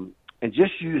 and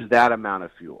just use that amount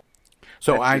of fuel.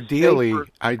 So ideally,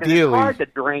 it's hard to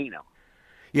drain them.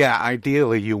 Yeah,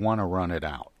 ideally you want to run it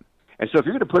out. And so if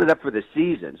you're going to put it up for the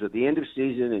season, so at the end of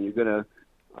season, and you're going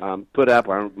to put up,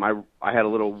 I had a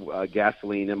little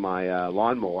gasoline in my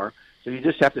lawnmower, so you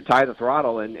just have to tie the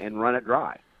throttle and run it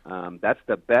dry. That's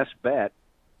the best bet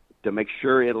to make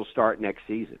sure it'll start next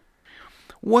season.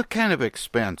 What kind of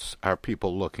expense are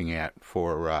people looking at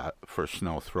for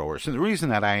snow throwers? And the reason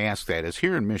that I ask that is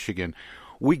here in Michigan,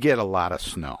 we get a lot of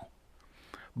snow.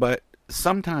 But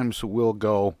sometimes we'll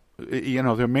go,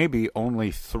 there may be only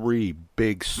 3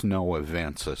 big snow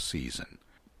events a season.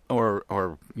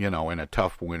 Or in a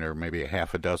tough winter, maybe a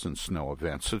half a dozen snow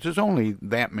events. So there's only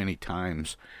that many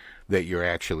times that you're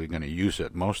actually going to use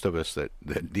it. Most of us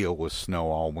that deal with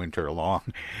snow all winter long,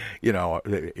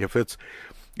 if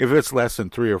it's less than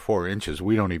 3 or 4 inches,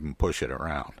 we don't even push it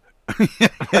around.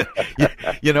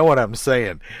 You know what I'm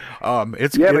saying?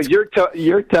 But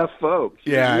you're tough folks.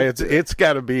 Yeah, it's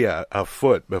got to be a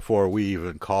foot before we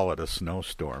even call it a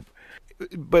snowstorm.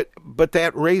 But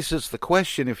that raises the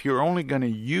question: if you're only going to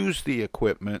use the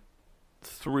equipment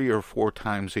 3 or 4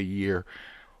 times a year,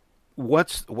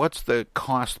 what's the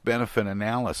cost benefit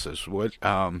analysis?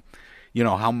 How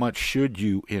much should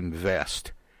you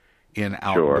invest in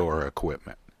outdoor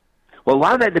equipment? Well, a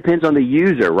lot of that depends on the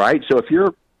user, right? So if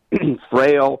you're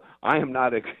frail, I am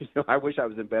not I wish I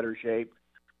was in better shape.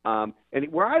 And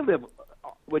where I live,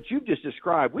 what you've just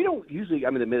described, we don't usually,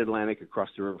 I'm in the mid-Atlantic across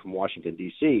the river from Washington,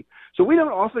 D.C., so we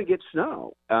don't often get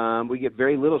snow. We get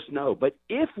very little snow. But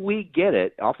if we get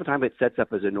it, oftentimes it sets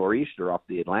up as a nor'easter off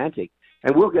the Atlantic,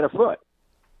 and we'll get a foot.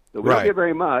 So we don't get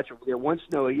very much. We get 1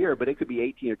 snow a year, but it could be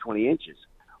 18 or 20 inches,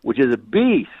 which is a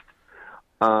beast.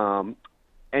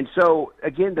 And so,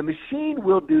 again, the machine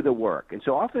will do the work. And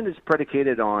so often it's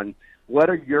predicated on what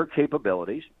are your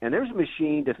capabilities. And there's a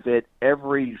machine to fit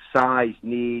every size,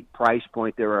 need, price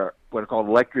point. There are what are called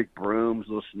electric brooms,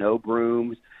 little snow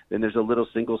brooms. Then there's a little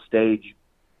single-stage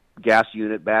gas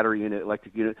unit, battery unit,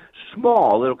 electric unit,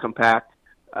 small, little compact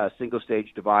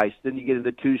single-stage device. Then you get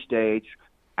into 2-stage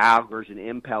augers and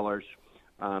impellers.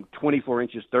 24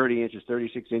 inches, 30 inches,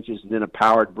 36 inches, and then a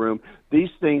powered broom. These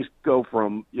things go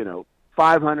from,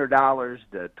 $500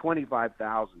 to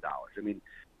 $25,000. I mean,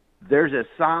 there's a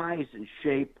size and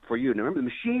shape for you. Now, remember, the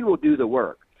machine will do the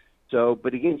work. So,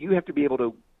 but again, you have to be able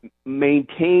to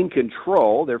maintain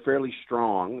control. They're fairly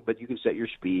strong, but you can set your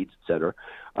speeds, et cetera.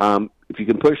 If you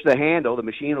can push the handle, the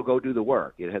machine will go do the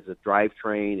work. It has a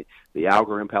drivetrain. The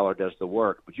Auger impeller does the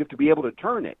work, but you have to be able to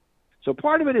turn it. So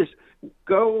part of it is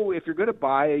if you're going to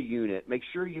buy a unit, make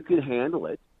sure you can handle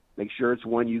it. Make sure it's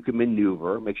one you can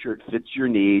maneuver. Make sure it fits your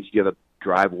needs. Do you have a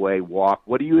driveway, walk?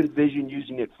 What do you envision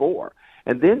using it for?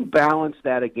 And then balance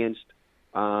that against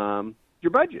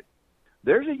your budget.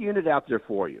 There's a unit out there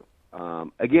for you.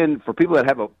 Again, for people that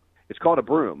have it's called a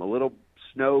broom, a little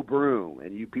snow broom,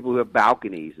 and you people who have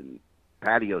balconies and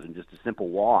patios and just a simple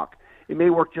walk, it may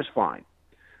work just fine.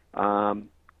 And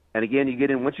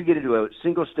again, once you get into a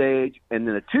single stage and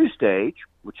then a two stage,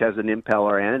 which has an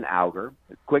impeller and an auger.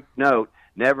 A quick note: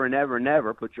 never, never,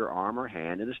 never put your arm or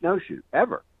hand in a snowshoe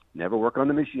ever. Never work on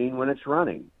the machine when it's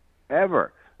running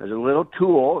ever. There's a little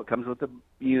tool that comes with the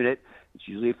unit. It's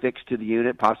usually affixed to the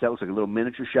unit, pops out, looks like a little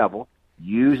miniature shovel.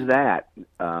 Use that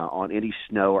on any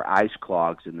snow or ice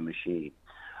clogs in the machine.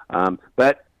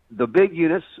 But the big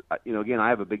units, again, I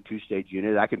have a big two-stage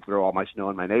unit. I can throw all my snow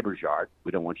in my neighbor's yard.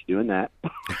 We don't want you doing that.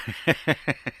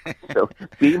 So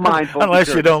be mindful.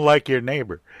 Unless you don't like your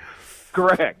neighbor.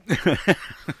 Correct.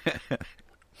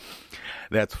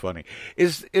 That's funny.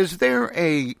 Is there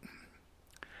a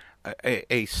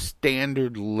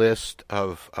standard list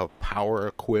of power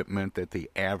equipment that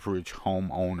the average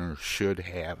homeowner should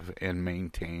have and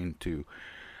maintain to,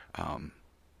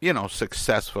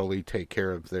 successfully take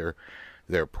care of their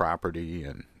property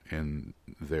and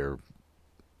their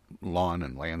lawn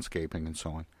and landscaping and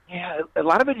so on? Yeah, a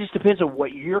lot of it just depends on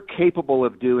what you're capable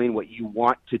of doing, what you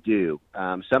want to do.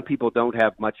 Some people don't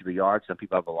have much of a yard. Some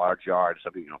people have a large yard.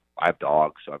 Some people, I have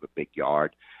dogs, so I have a big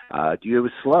yard. Do you have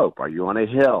a slope? Are you on a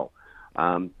hill?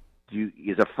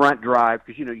 Is a front drive,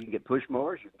 because you can get push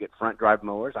mowers, you can get front drive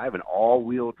mowers. I have an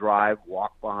all-wheel drive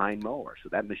walk-behind mower, so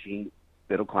that machine,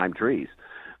 it'll climb trees.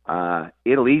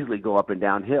 It'll easily go up and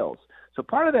down hills. So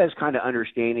part of that is kind of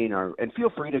understanding, and feel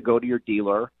free to go to your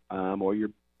dealer or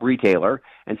your retailer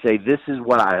and say, this is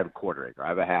what I have: a quarter acre, I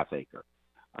have a half acre.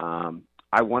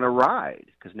 I want to ride,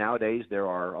 because nowadays there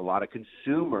are a lot of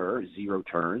consumer zero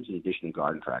turns in addition to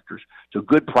garden tractors. So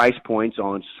good price points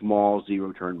on small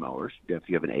zero turn mowers if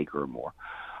you have an acre or more.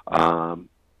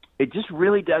 It just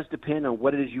really does depend on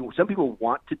what it is some people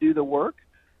want to do the work.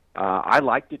 I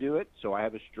like to do it, so I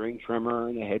have a string trimmer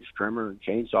and a hedge trimmer and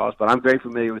chainsaws, but I'm very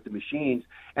familiar with the machines.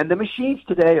 And the machines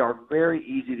today are very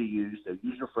easy to use. They're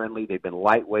user-friendly. They've been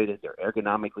lightweighted. They're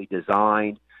ergonomically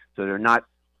designed, so they're not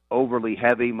overly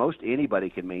heavy. Most anybody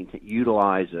can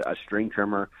utilize a string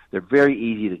trimmer. They're very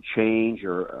easy to change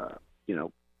or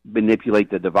manipulate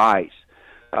the device.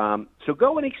 So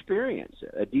go and experience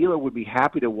it. A dealer would be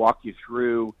happy to walk you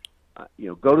through.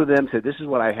 Go to them, say, this is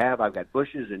what I have. I've got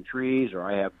bushes and trees, or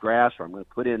I have grass, or I'm going to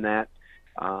put in that.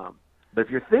 But if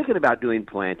you're thinking about doing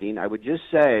planting, I would just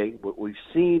say what we've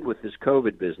seen with this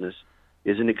COVID business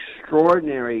is an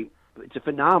extraordinary, it's a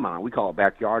phenomenon. We call it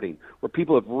backyarding, where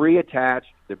people have reattached.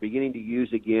 They're beginning to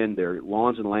use again their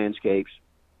lawns and landscapes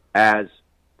as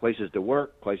places to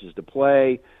work, places to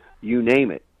play, you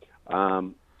name it.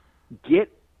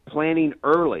 Get planning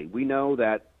early. We know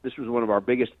that this was one of our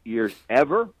biggest years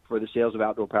ever for the sales of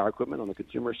outdoor power equipment on the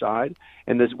consumer side.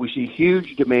 And we see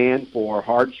huge demand for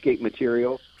hardscape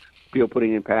materials, people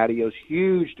putting in patios,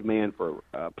 huge demand for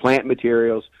plant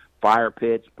materials, fire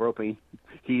pits, propane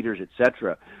heaters,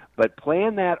 etc. But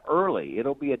plan that early.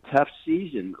 It'll be a tough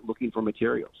season looking for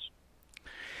materials.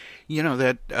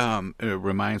 That it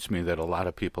reminds me that a lot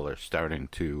of people are starting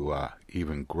to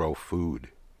even grow food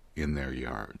in their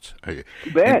yards.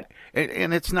 Bad.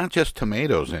 And it's not just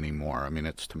tomatoes anymore. I mean,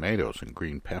 it's tomatoes and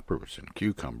green peppers and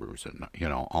cucumbers and,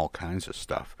 all kinds of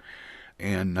stuff.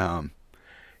 And,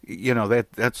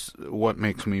 that's what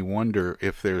makes me wonder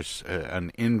if there's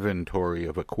an inventory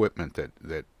of equipment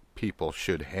that people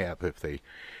should have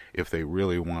if they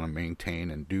really want to maintain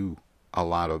and do a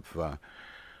lot of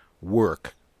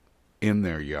work in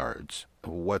their yards.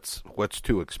 What's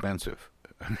too expensive?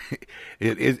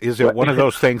 Is it one of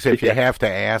those things if you have to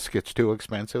ask, it's too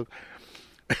expensive?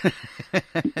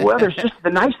 Well, there's just the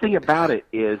nice thing about it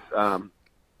is,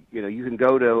 you can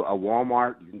go to a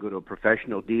Walmart, you can go to a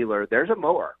professional dealer. There's a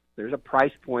mower. there's a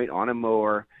price point on a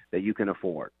mower that you can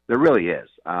afford. There really is.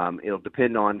 It'll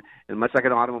depend on, and much like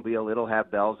an automobile, it'll have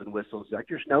bells and whistles like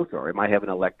your snow thrower. It might have an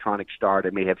electronic start.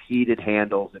 It may have heated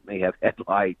handles. It may have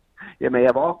headlights. It may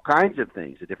have all kinds of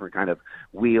things, a different kind of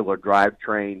wheel or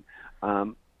drivetrain.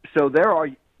 So there are,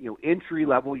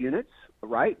 entry-level units,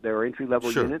 right? There are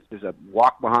entry-level units. There's a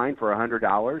walk-behind for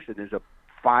 $100, and there's a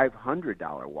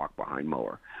 $500 walk-behind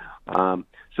mower.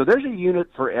 So there's a unit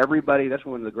for everybody. That's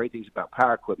one of the great things about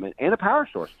power equipment and a power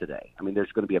source today. I mean,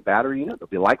 there's going to be a battery unit. There'll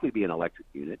be likely be an electric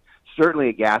unit, certainly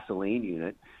a gasoline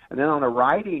unit. And then on a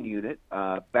riding unit,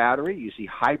 battery, you see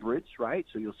hybrids, right?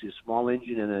 So you'll see a small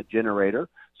engine and a generator.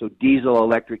 So diesel,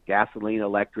 electric, gasoline,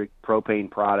 electric, propane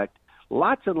product.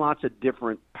 Lots and lots of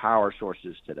different power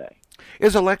sources today.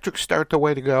 Is electric start the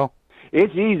way to go?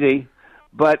 It's easy.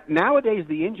 But nowadays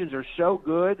the engines are so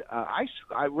good. I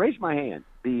raised my hand.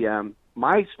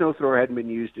 My snow thrower hadn't been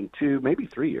used in 2, maybe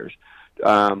 3 years,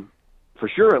 for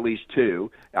sure at least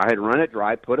 2. I had run it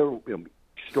dry,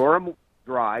 store them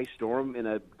dry, store them in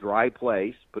a dry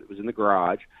place. It was in the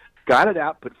garage. Got it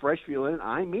out, put fresh fuel in.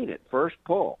 I mean it. First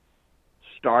pull,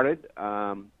 started.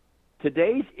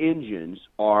 Today's engines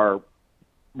are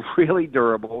really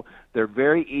durable. They're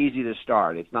very easy to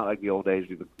start. It's not like the old days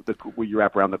where you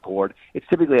wrap around the cord. It's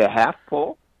typically a half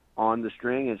pull on the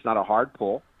string, and it's not a hard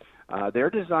pull. They're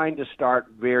designed to start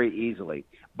very easily.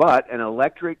 But an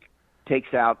electric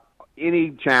takes out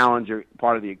any challenge or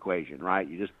part of the equation, right?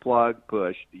 You just plug,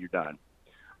 push, you're done.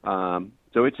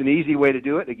 So it's an easy way to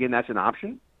do it. Again, that's an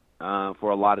option for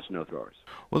a lot of snow throwers.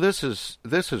 Well, this is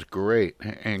great,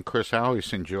 and Kris, I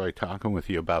always enjoy talking with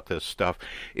you about this stuff.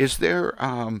 Is there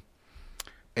a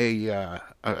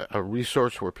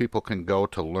resource where people can go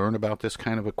to learn about this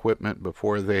kind of equipment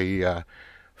before they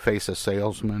face a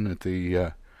salesman at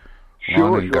the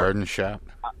lawn and garden shop?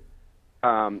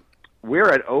 We're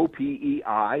at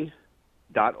opei.org.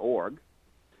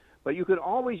 But you can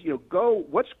always, go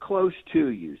what's close to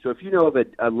you. So if you know of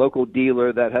a local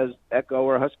dealer that has Echo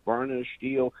or Husqvarna or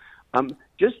Stihl,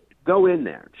 just go in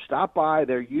there. Stop by.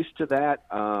 They're used to that.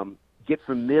 Get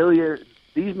familiar.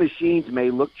 These machines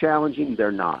may look challenging.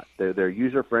 They're not. They're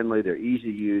user-friendly. They're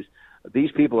easy to use.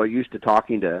 These people are used to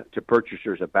talking to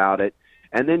purchasers about it.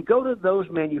 And then go to those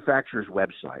manufacturers'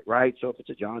 website, right? So if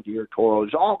it's a John Deere, Toro,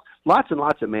 there's lots and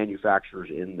lots of manufacturers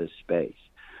in this space.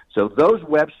 So those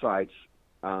websites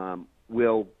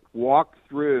will walk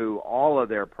through all of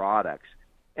their products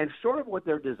and sort of what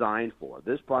they're designed for.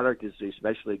 This product is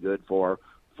especially good for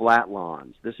flat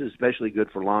lawns. This is especially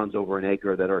good for lawns over an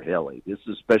acre that are hilly. This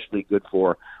is especially good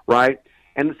for, right?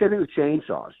 And the same thing with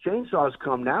chainsaws. Chainsaws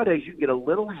come nowadays, you can get a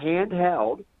little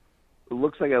handheld. It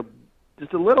looks like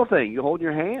just a little thing you hold in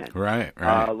your hand. Right.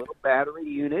 A little battery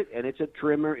unit, and it's a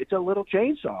trimmer. It's a little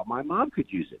chainsaw. My mom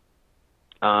could use it.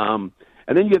 And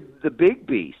then you have the big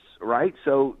beasts. Right?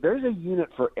 So there's a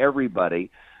unit for everybody,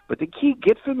 but the key,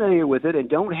 get familiar with it and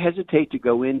don't hesitate to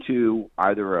go into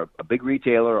either a big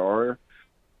retailer or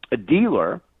a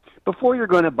dealer before you're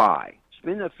going to buy.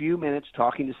 Spend a few minutes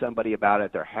talking to somebody about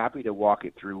it. They're happy to walk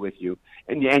it through with you,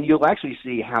 and you'll actually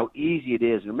see how easy it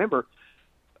is. And remember,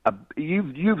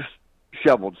 you've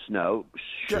shoveled snow.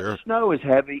 Sure. Snow is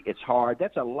heavy. It's hard.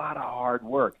 That's a lot of hard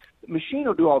work. The machine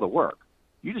will do all the work.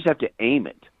 You just have to aim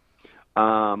it.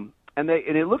 And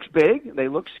it looks big, they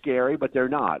look scary, but they're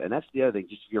not. And that's the other thing.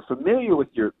 Just if you're familiar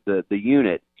with the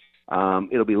unit,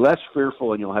 it'll be less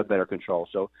fearful and you'll have better control.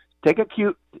 So take a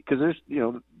few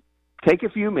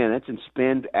minutes and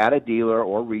spend at a dealer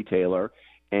or retailer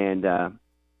and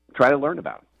try to learn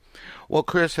about it. Well,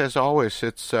 Kris, as always,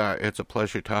 it's a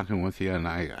pleasure talking with you, and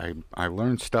I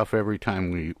learn stuff every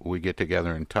time we get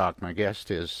together and talk. My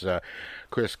guest is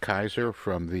Kris Kiser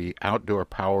from the Outdoor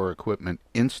Power Equipment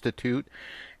Institute,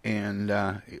 and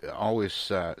always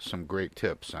some great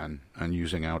tips on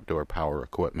using outdoor power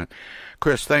equipment.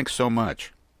 Kris, thanks so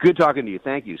much. Good talking to you.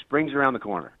 Thank you. Spring's around the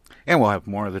corner. And we'll have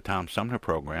more of the Tom Sumner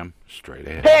program straight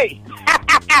ahead. Hey,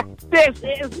 this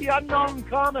is the Unknown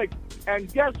Comic,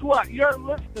 and guess what? You're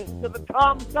listening to the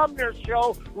Tom Sumner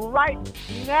Show right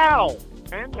now.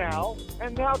 And now,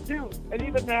 too, and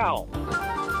even now.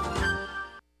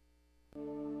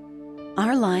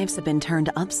 Our lives have been turned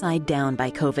upside down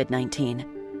by COVID-19.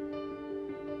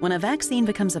 When a vaccine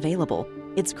becomes available,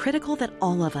 it's critical that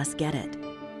all of us get it.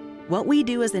 What we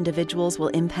do as individuals will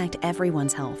impact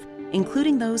everyone's health,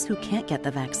 including those who can't get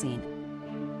the vaccine.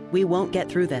 We won't get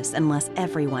through this unless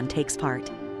everyone takes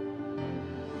part.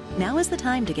 Now is the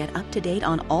time to get up to date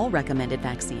on all recommended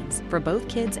vaccines for both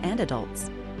kids and adults.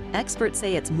 Experts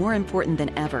say it's more important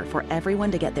than ever for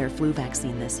everyone to get their flu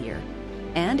vaccine this year.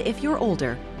 And if you're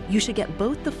older, You should get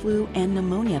both the flu and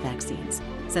pneumonia vaccines,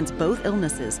 since both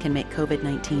illnesses can make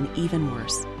COVID-19 even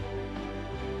worse.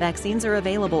 Vaccines are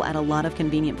available at a lot of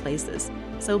convenient places,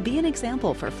 so be an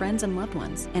example for friends and loved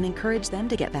ones and encourage them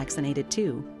to get vaccinated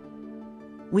too.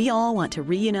 We all want to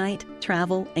reunite,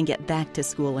 travel, and get back to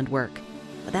school and work.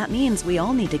 But that means we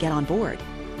all need to get on board.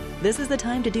 This is the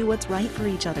time to do what's right for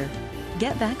each other.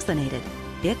 Get vaccinated.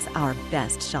 It's our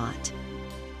best shot.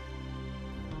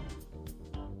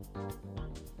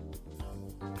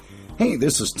 Hey,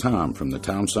 this is Tom from the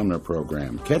Tom Sumner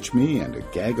Program. Catch me and a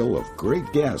gaggle of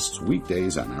great guests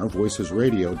weekdays on Our Voices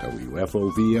Radio,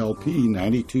 WFOVLP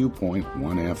 92.1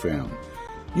 FM.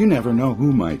 You never know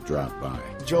who might drop by.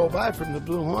 Joe By from the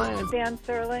Blue Hawaiian. Dan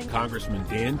Serling. Congressman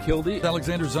Dan Kildee.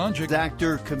 Alexander Zonjic.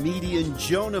 Actor, comedian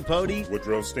Joe Napodi.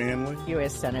 Woodrow Stanley.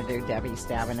 U.S. Senator Debbie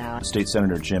Stabenow. State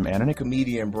Senator Jim Ananick.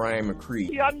 Comedian Brian McCree.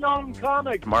 The unknown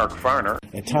comic. Mark Farner.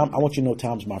 And Tom, I want you to know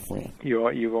Tom's my friend.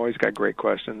 You've always got great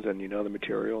questions, and you know the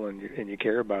material, and you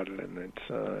care about it, and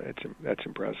that's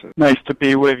impressive. Nice to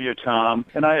be with you, Tom.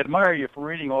 And I admire you for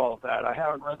reading all of that. I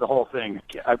haven't read the whole thing.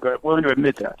 I'm willing to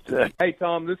admit that. Hey,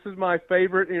 Tom, this is my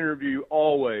favorite interview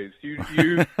always.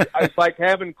 It's like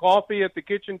having coffee at the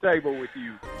kitchen table with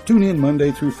you. Tune in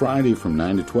Monday through Friday from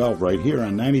 9 to 12 right here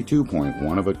on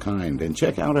 92.1 of a kind, and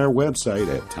check out our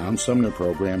website at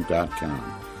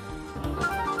TomSumnerProgram.com.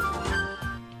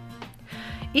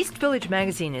 East Village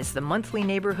Magazine is the monthly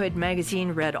neighborhood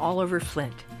magazine read all over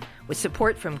Flint. With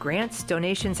support from grants,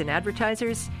 donations, and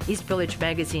advertisers, East Village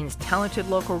Magazine's talented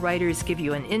local writers give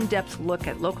you an in-depth look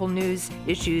at local news,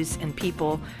 issues, and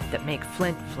people that make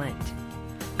Flint, Flint.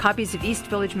 Copies of East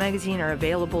Village Magazine are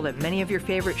available at many of your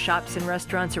favorite shops and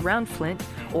restaurants around Flint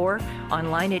or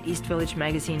online at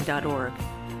eastvillagemagazine.org.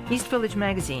 East Village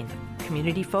Magazine,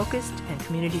 community-focused and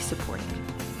community-supported.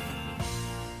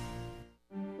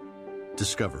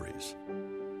 Discoveries.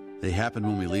 They happen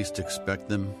when we least expect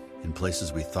them, in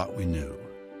places we thought we knew.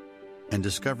 And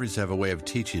discoveries have a way of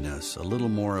teaching us a little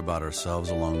more about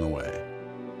ourselves along the way.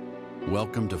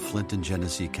 Welcome to Flint and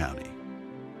Genesee County,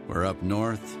 where up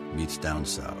north meets down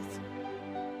south.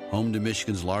 Home to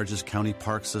Michigan's largest county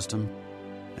park system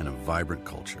and a vibrant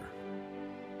culture.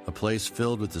 A place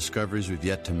filled with discoveries we've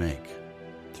yet to make,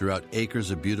 throughout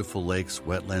acres of beautiful lakes,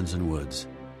 wetlands, and woods,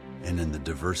 and in the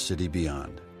diverse city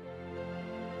beyond.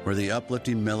 Where the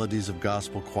uplifting melodies of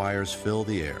gospel choirs fill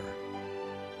the air,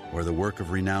 where the work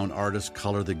of renowned artists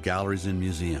color the galleries and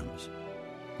museums,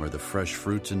 where the fresh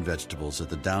fruits and vegetables at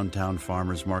the downtown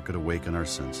farmers market awaken our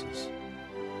senses,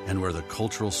 and where the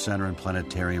cultural center and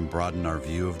planetarium broaden our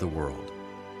view of the world.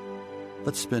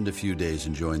 Let's spend a few days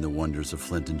enjoying the wonders of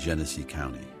Flint and Genesee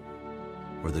County,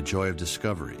 where the joy of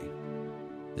discovery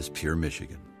is pure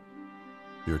Michigan.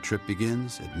 Your trip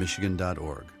begins at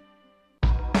michigan.org.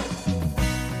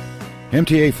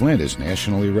 MTA Flint is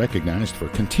nationally recognized for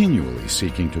continually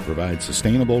seeking to provide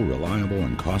sustainable, reliable,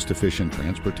 and cost-efficient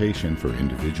transportation for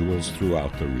individuals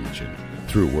throughout the region.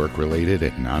 Through work-related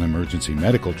and non-emergency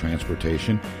medical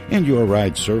transportation and Your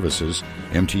Ride services,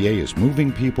 MTA is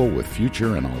moving people with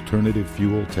future and alternative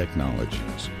fuel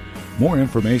technologies. More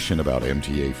information about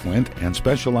MTA Flint and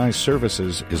specialized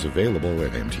services is available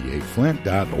at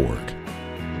mtaflint.org.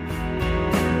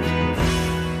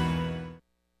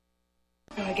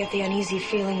 I get the uneasy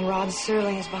feeling Rod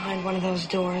Serling is behind one of those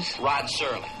doors. Rod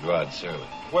Serling. Rod Serling.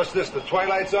 What's this, the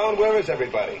Twilight Zone? Where is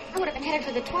everybody? I would have been headed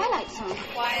for the Twilight Zone.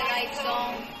 Twilight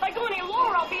Zone. If I go any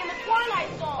lower, I'll be in the Twilight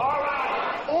Zone. All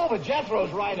right. Oh, but Jethro's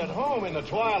right at home in the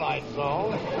Twilight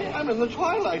Zone. I'm in the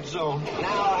Twilight Zone.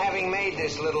 Now, having made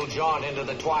this little jaunt into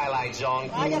the Twilight Zone,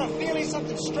 I got a feeling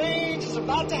something strange is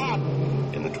about to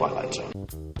happen. In the Twilight Zone.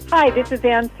 Hi, this is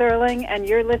Dan Serling, and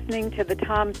you're listening to the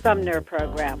Tom Sumner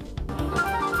Program.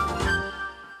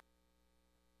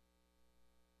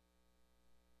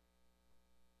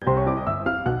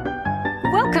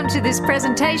 Welcome to this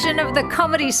presentation of the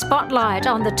Comedy Spotlight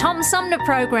on the Tom Sumner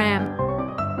Program.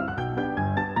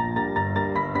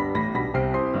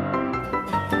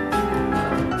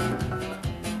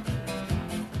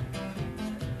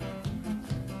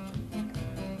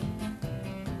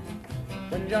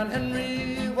 When John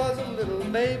Henry was a little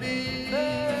baby,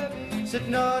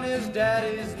 sitting on his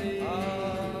daddy's knee,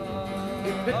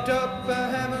 he picked up a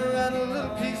hammer and a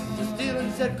little piece of steel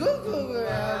and said, "Goo goo."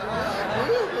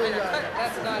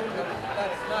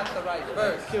 That's not the right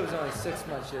verse. The kid was only 6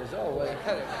 months years old. Wait,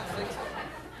 cut it. 6.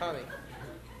 Tommy,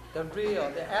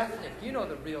 the ethnic, you know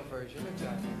the real version.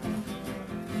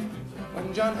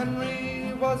 When John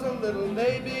Henry was a little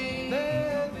baby,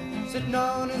 sitting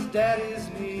on his daddy's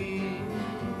knee,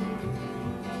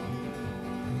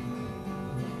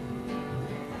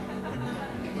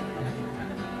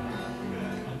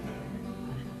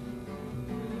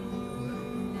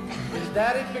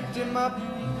 daddy picked him up,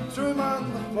 threw him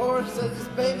on the floor, said, this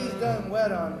baby's done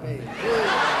wet on me.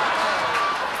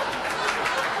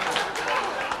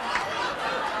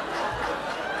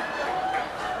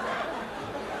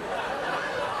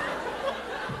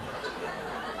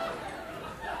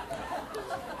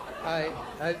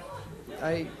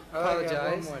 I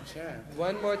apologize. One more chance.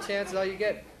 One more chance is all you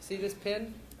get. See this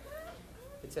pin?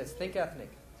 It says think ethnic.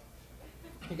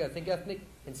 You got to think ethnic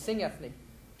and sing ethnic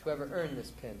to ever earn this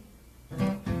pin.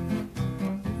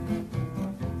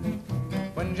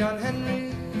 When John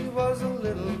Henry was a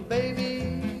little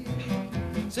baby,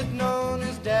 sitting on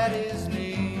his daddy's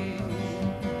knee,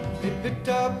 he picked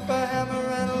up a hammer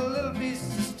and a little piece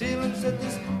of steel and said,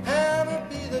 this hammer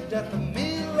be the death of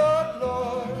me, Lord,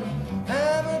 Lord,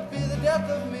 hammer be the death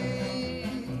of me.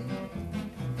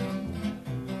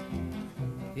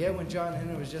 Yeah, when John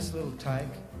Henry was just a little tyke,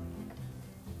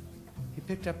 he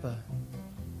picked up a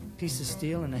piece of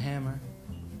steel and a hammer.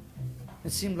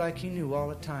 It seemed like he knew all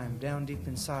the time, down deep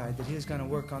inside, that he was going to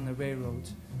work on the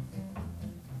railroads.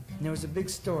 And there was a big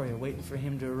story waiting for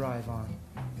him to arrive on.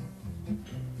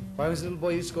 When I was a little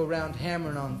boy, he used to go around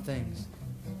hammering on things.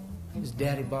 His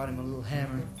daddy bought him a little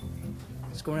hammer.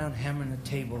 He'd go around hammering the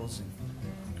tables and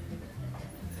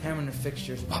hammering the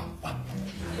fixtures. Whop, whop.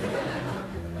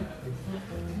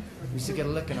 He used to get a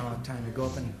licking all the time. He'd go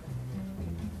up and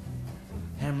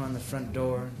hammer on the front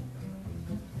door,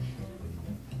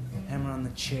 hammer on the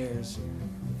chairs.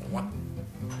 Whop.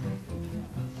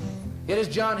 Yet as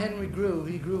John Henry grew,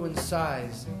 he grew in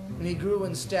size, and he grew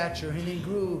in stature, and he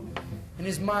grew in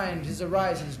his mind, his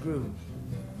horizons grew.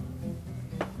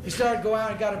 He started to go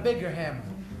out and got a bigger hammer.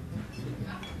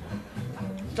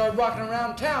 Started walking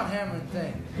around town hammering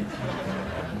things.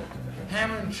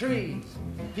 Hammering trees,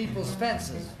 people's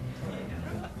fences,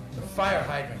 the fire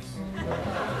hydrants.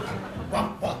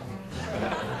 Whop, whop.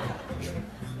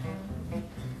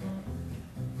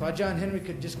 While John Henry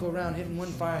could just go around hitting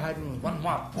one fire hydrant with one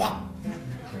whop, whop.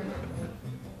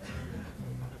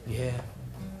 Yeah.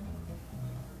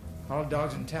 All the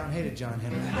dogs in town hated John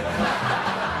Henry.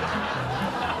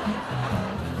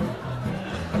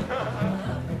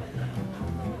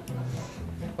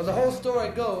 Well, the whole story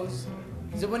goes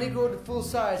is that when he grew to full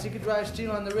size, he could drive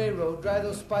steel on the railroad, drive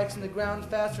those spikes in the ground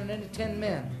faster than any 10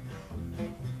 men.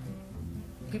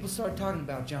 People started talking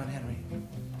about John Henry.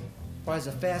 Why, he's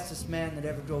the fastest man that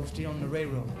ever drove steel on the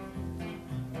railroad.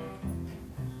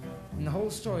 And the whole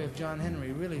story of John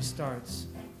Henry really starts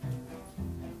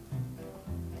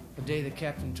the day the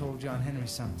captain told John Henry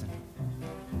something.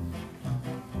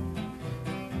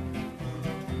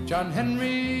 John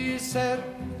Henry said,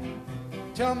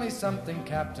 tell me something,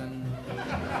 Captain.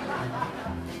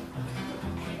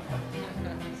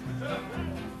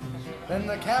 Then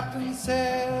the captain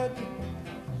said,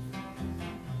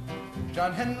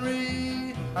 John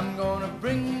Henry, I'm gonna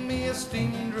bring me a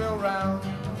steam drill round.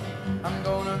 I'm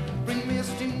gonna bring me a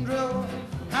steam drill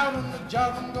out on the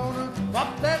job. I'm gonna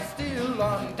pop that steel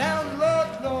on down, Lord,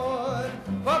 Lord,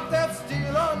 pop that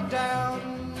steel on down.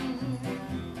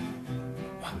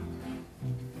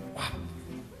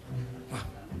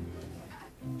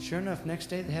 Sure enough, next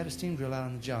day they had a steam drill out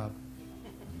on the job.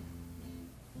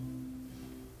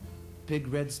 Big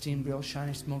red steam drill,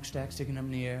 shiny smokestack sticking up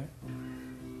in the air.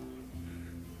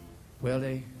 Well,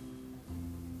 they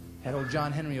had old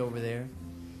John Henry over there,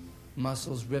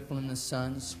 muscles rippling in the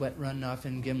sun, sweat running off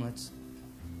in gimlets.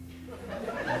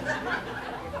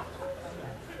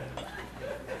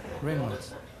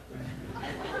 Ringlets.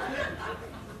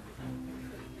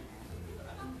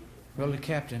 Well, the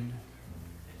captain,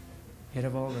 head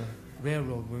of all the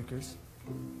railroad workers,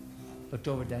 looked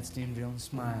over at that steam drill and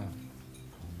smiled.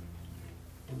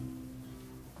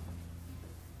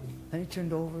 Then he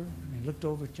turned over and he looked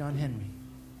over at John Henry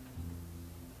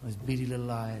with his beady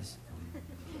little eyes.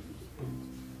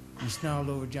 He snarled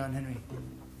over John Henry.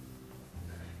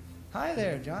 Hi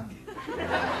there, John.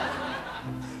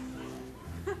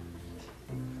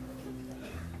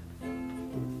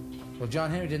 Well, John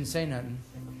Henry didn't say nothing.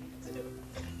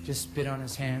 Just spit on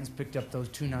his hands, picked up those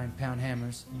 2 9-pound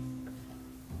hammers,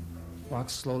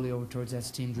 walked slowly over towards that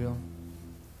steam drill,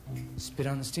 spit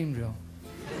on the steam drill.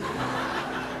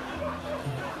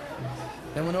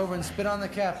 Then went over and spit on the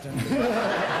captain.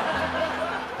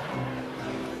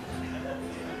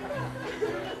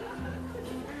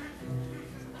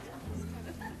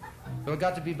 Well, it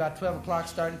got to be about 12 o'clock,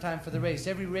 starting time for the race.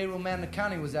 Every railroad man in the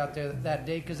county was out there that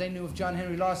day because they knew if John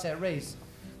Henry lost that race,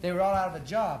 they were all out of a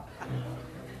job.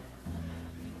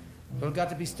 Well, it got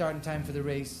to be starting time for the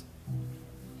race.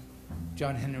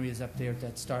 John Henry is up there at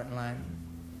that starting line.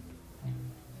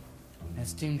 That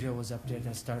steam drill was up there at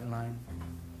that starting line.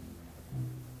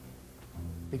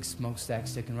 Big smokestack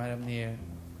sticking right up in the air.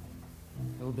 A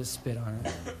little bit of spit on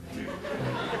it.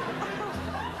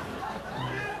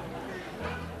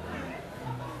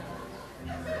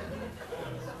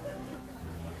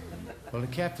 Well, the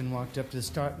captain walked up to the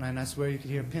start line. I swear you could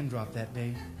hear a pin drop that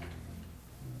day.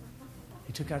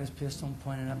 He took out his pistol and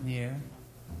pointed it up in the air.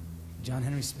 John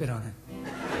Henry spit on it.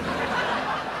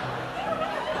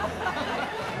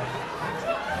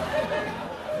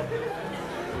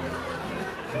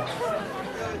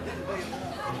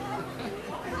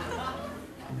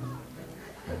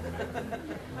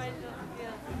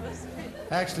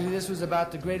 Actually, this was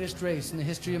about the greatest race in the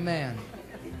history of man.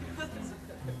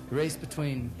 The race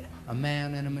between a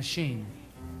man and a machine.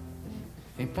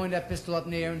 He pointed that pistol up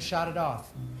in the air and shot it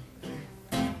off.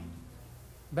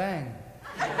 Bang.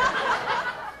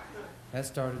 That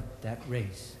started that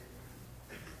race.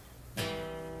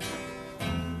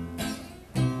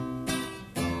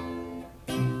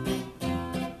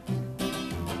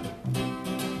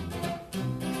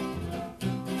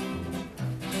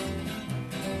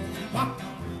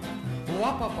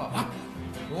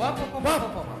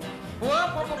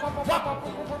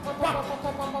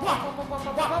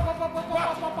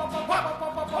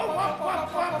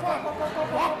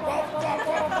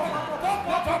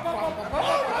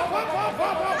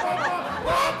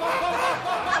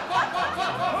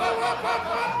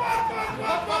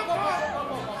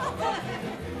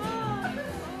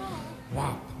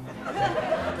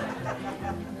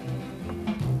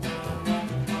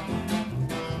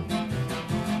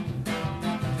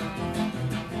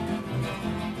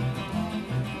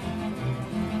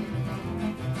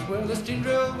 Well, the steam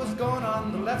drill was going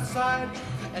on the left side,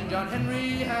 and John Henry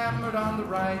hammered on the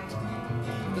right.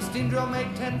 The steam drill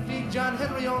made 10 feet, John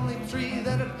Henry only 3.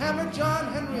 Then it hammered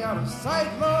John Henry out of sight,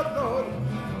 Lord, Lord.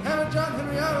 Hammered John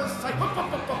Henry out of sight.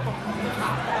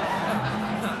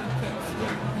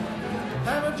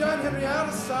 Hammered John Henry out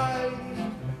of sight.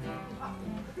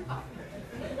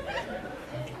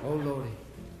 Oh, Lordy.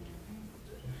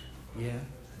 Yeah,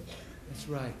 that's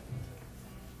right.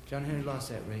 John Henry lost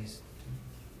that race.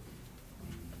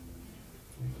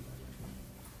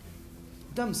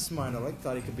 Dumb smart aleck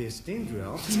thought he could be a steam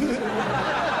drill. What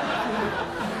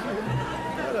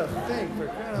a thing, for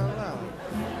crying out loud.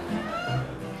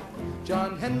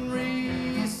 John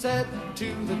Henry said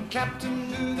to the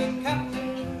captain,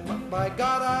 by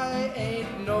God, I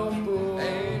ain't no fool.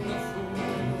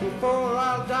 Before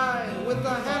I'll die with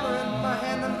a hammer in my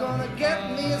hand, I'm gonna get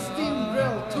me a steam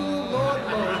drill too, Lord,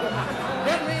 Lord.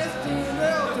 Get me a steam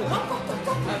drill too.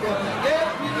 I'm gonna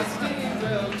get me a steam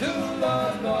drill too,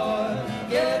 Lord, Lord.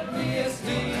 Get me a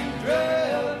steam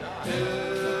drill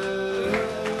too.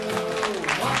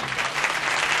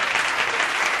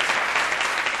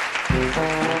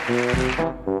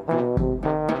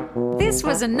 This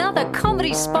was another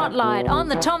comedy spotlight on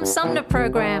the Tom Sumner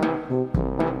Program.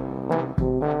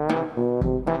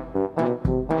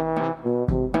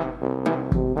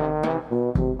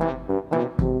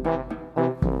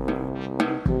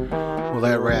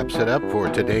 That wraps it up for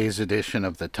today's edition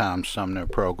of the Tom Sumner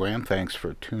Program. Thanks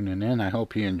for tuning in. I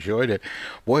hope you enjoyed it.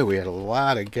 Boy, we had a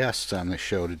lot of guests on the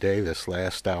show today, this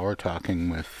last hour, talking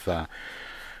with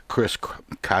Kris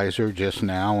Kiser just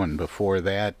now, and before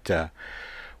that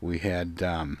we had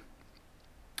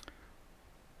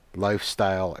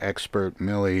lifestyle expert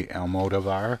Millie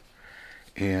Almodovar,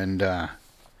 and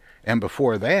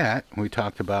before that we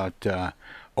talked about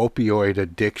opioid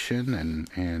addiction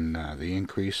and the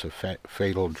increase of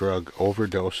fatal drug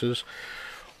overdoses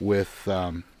with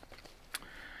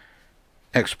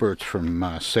experts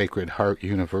from Sacred Heart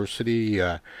University,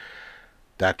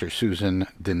 Dr. Susan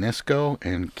Danisco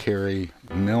and Carrie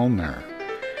Milner.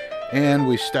 And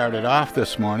we started off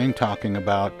this morning talking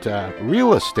about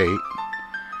real estate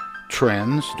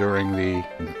trends during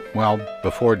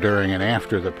before, during, and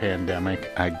after the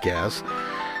pandemic, I guess.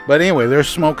 But anyway, there's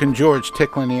Smoking George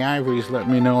tickling the ivories,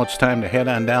 letting me know it's time to head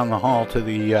on down the hall to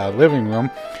the living room.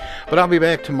 But I'll be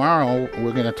back tomorrow.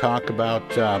 We're going to talk about,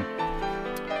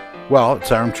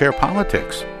 it's armchair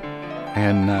politics.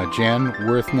 And Jan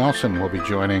Worth-Nelson will be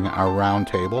joining our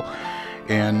roundtable.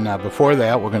 And before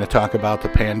that, we're going to talk about the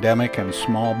pandemic and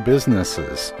small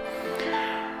businesses.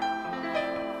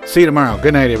 See you tomorrow.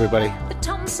 Good night, everybody. The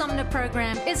Tom Sumner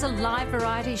Program is a live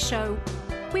variety show.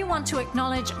 We want to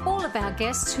acknowledge all of our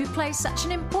guests who play such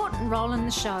an important role in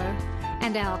the show,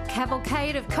 and our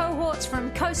cavalcade of cohorts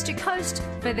from coast to coast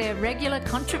for their regular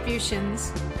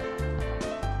contributions.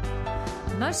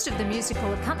 Most of the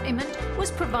musical accompaniment was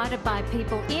provided by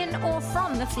people in or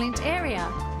from the Flint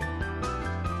area.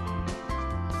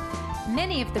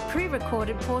 Many of the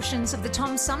pre-recorded portions of the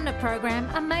Tom Sumner program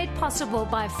are made possible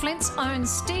by Flint's own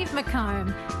Steve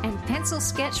McComb and Pencil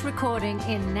Sketch Recording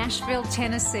in Nashville,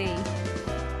 Tennessee.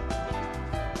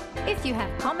 If you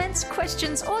have comments,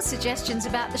 questions, or suggestions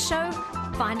about the show,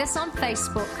 find us on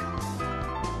Facebook.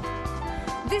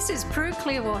 This is Prue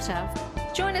Clearwater.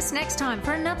 Join us next time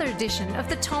for another edition of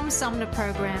the Tom Sumner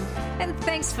program, and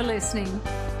thanks for listening.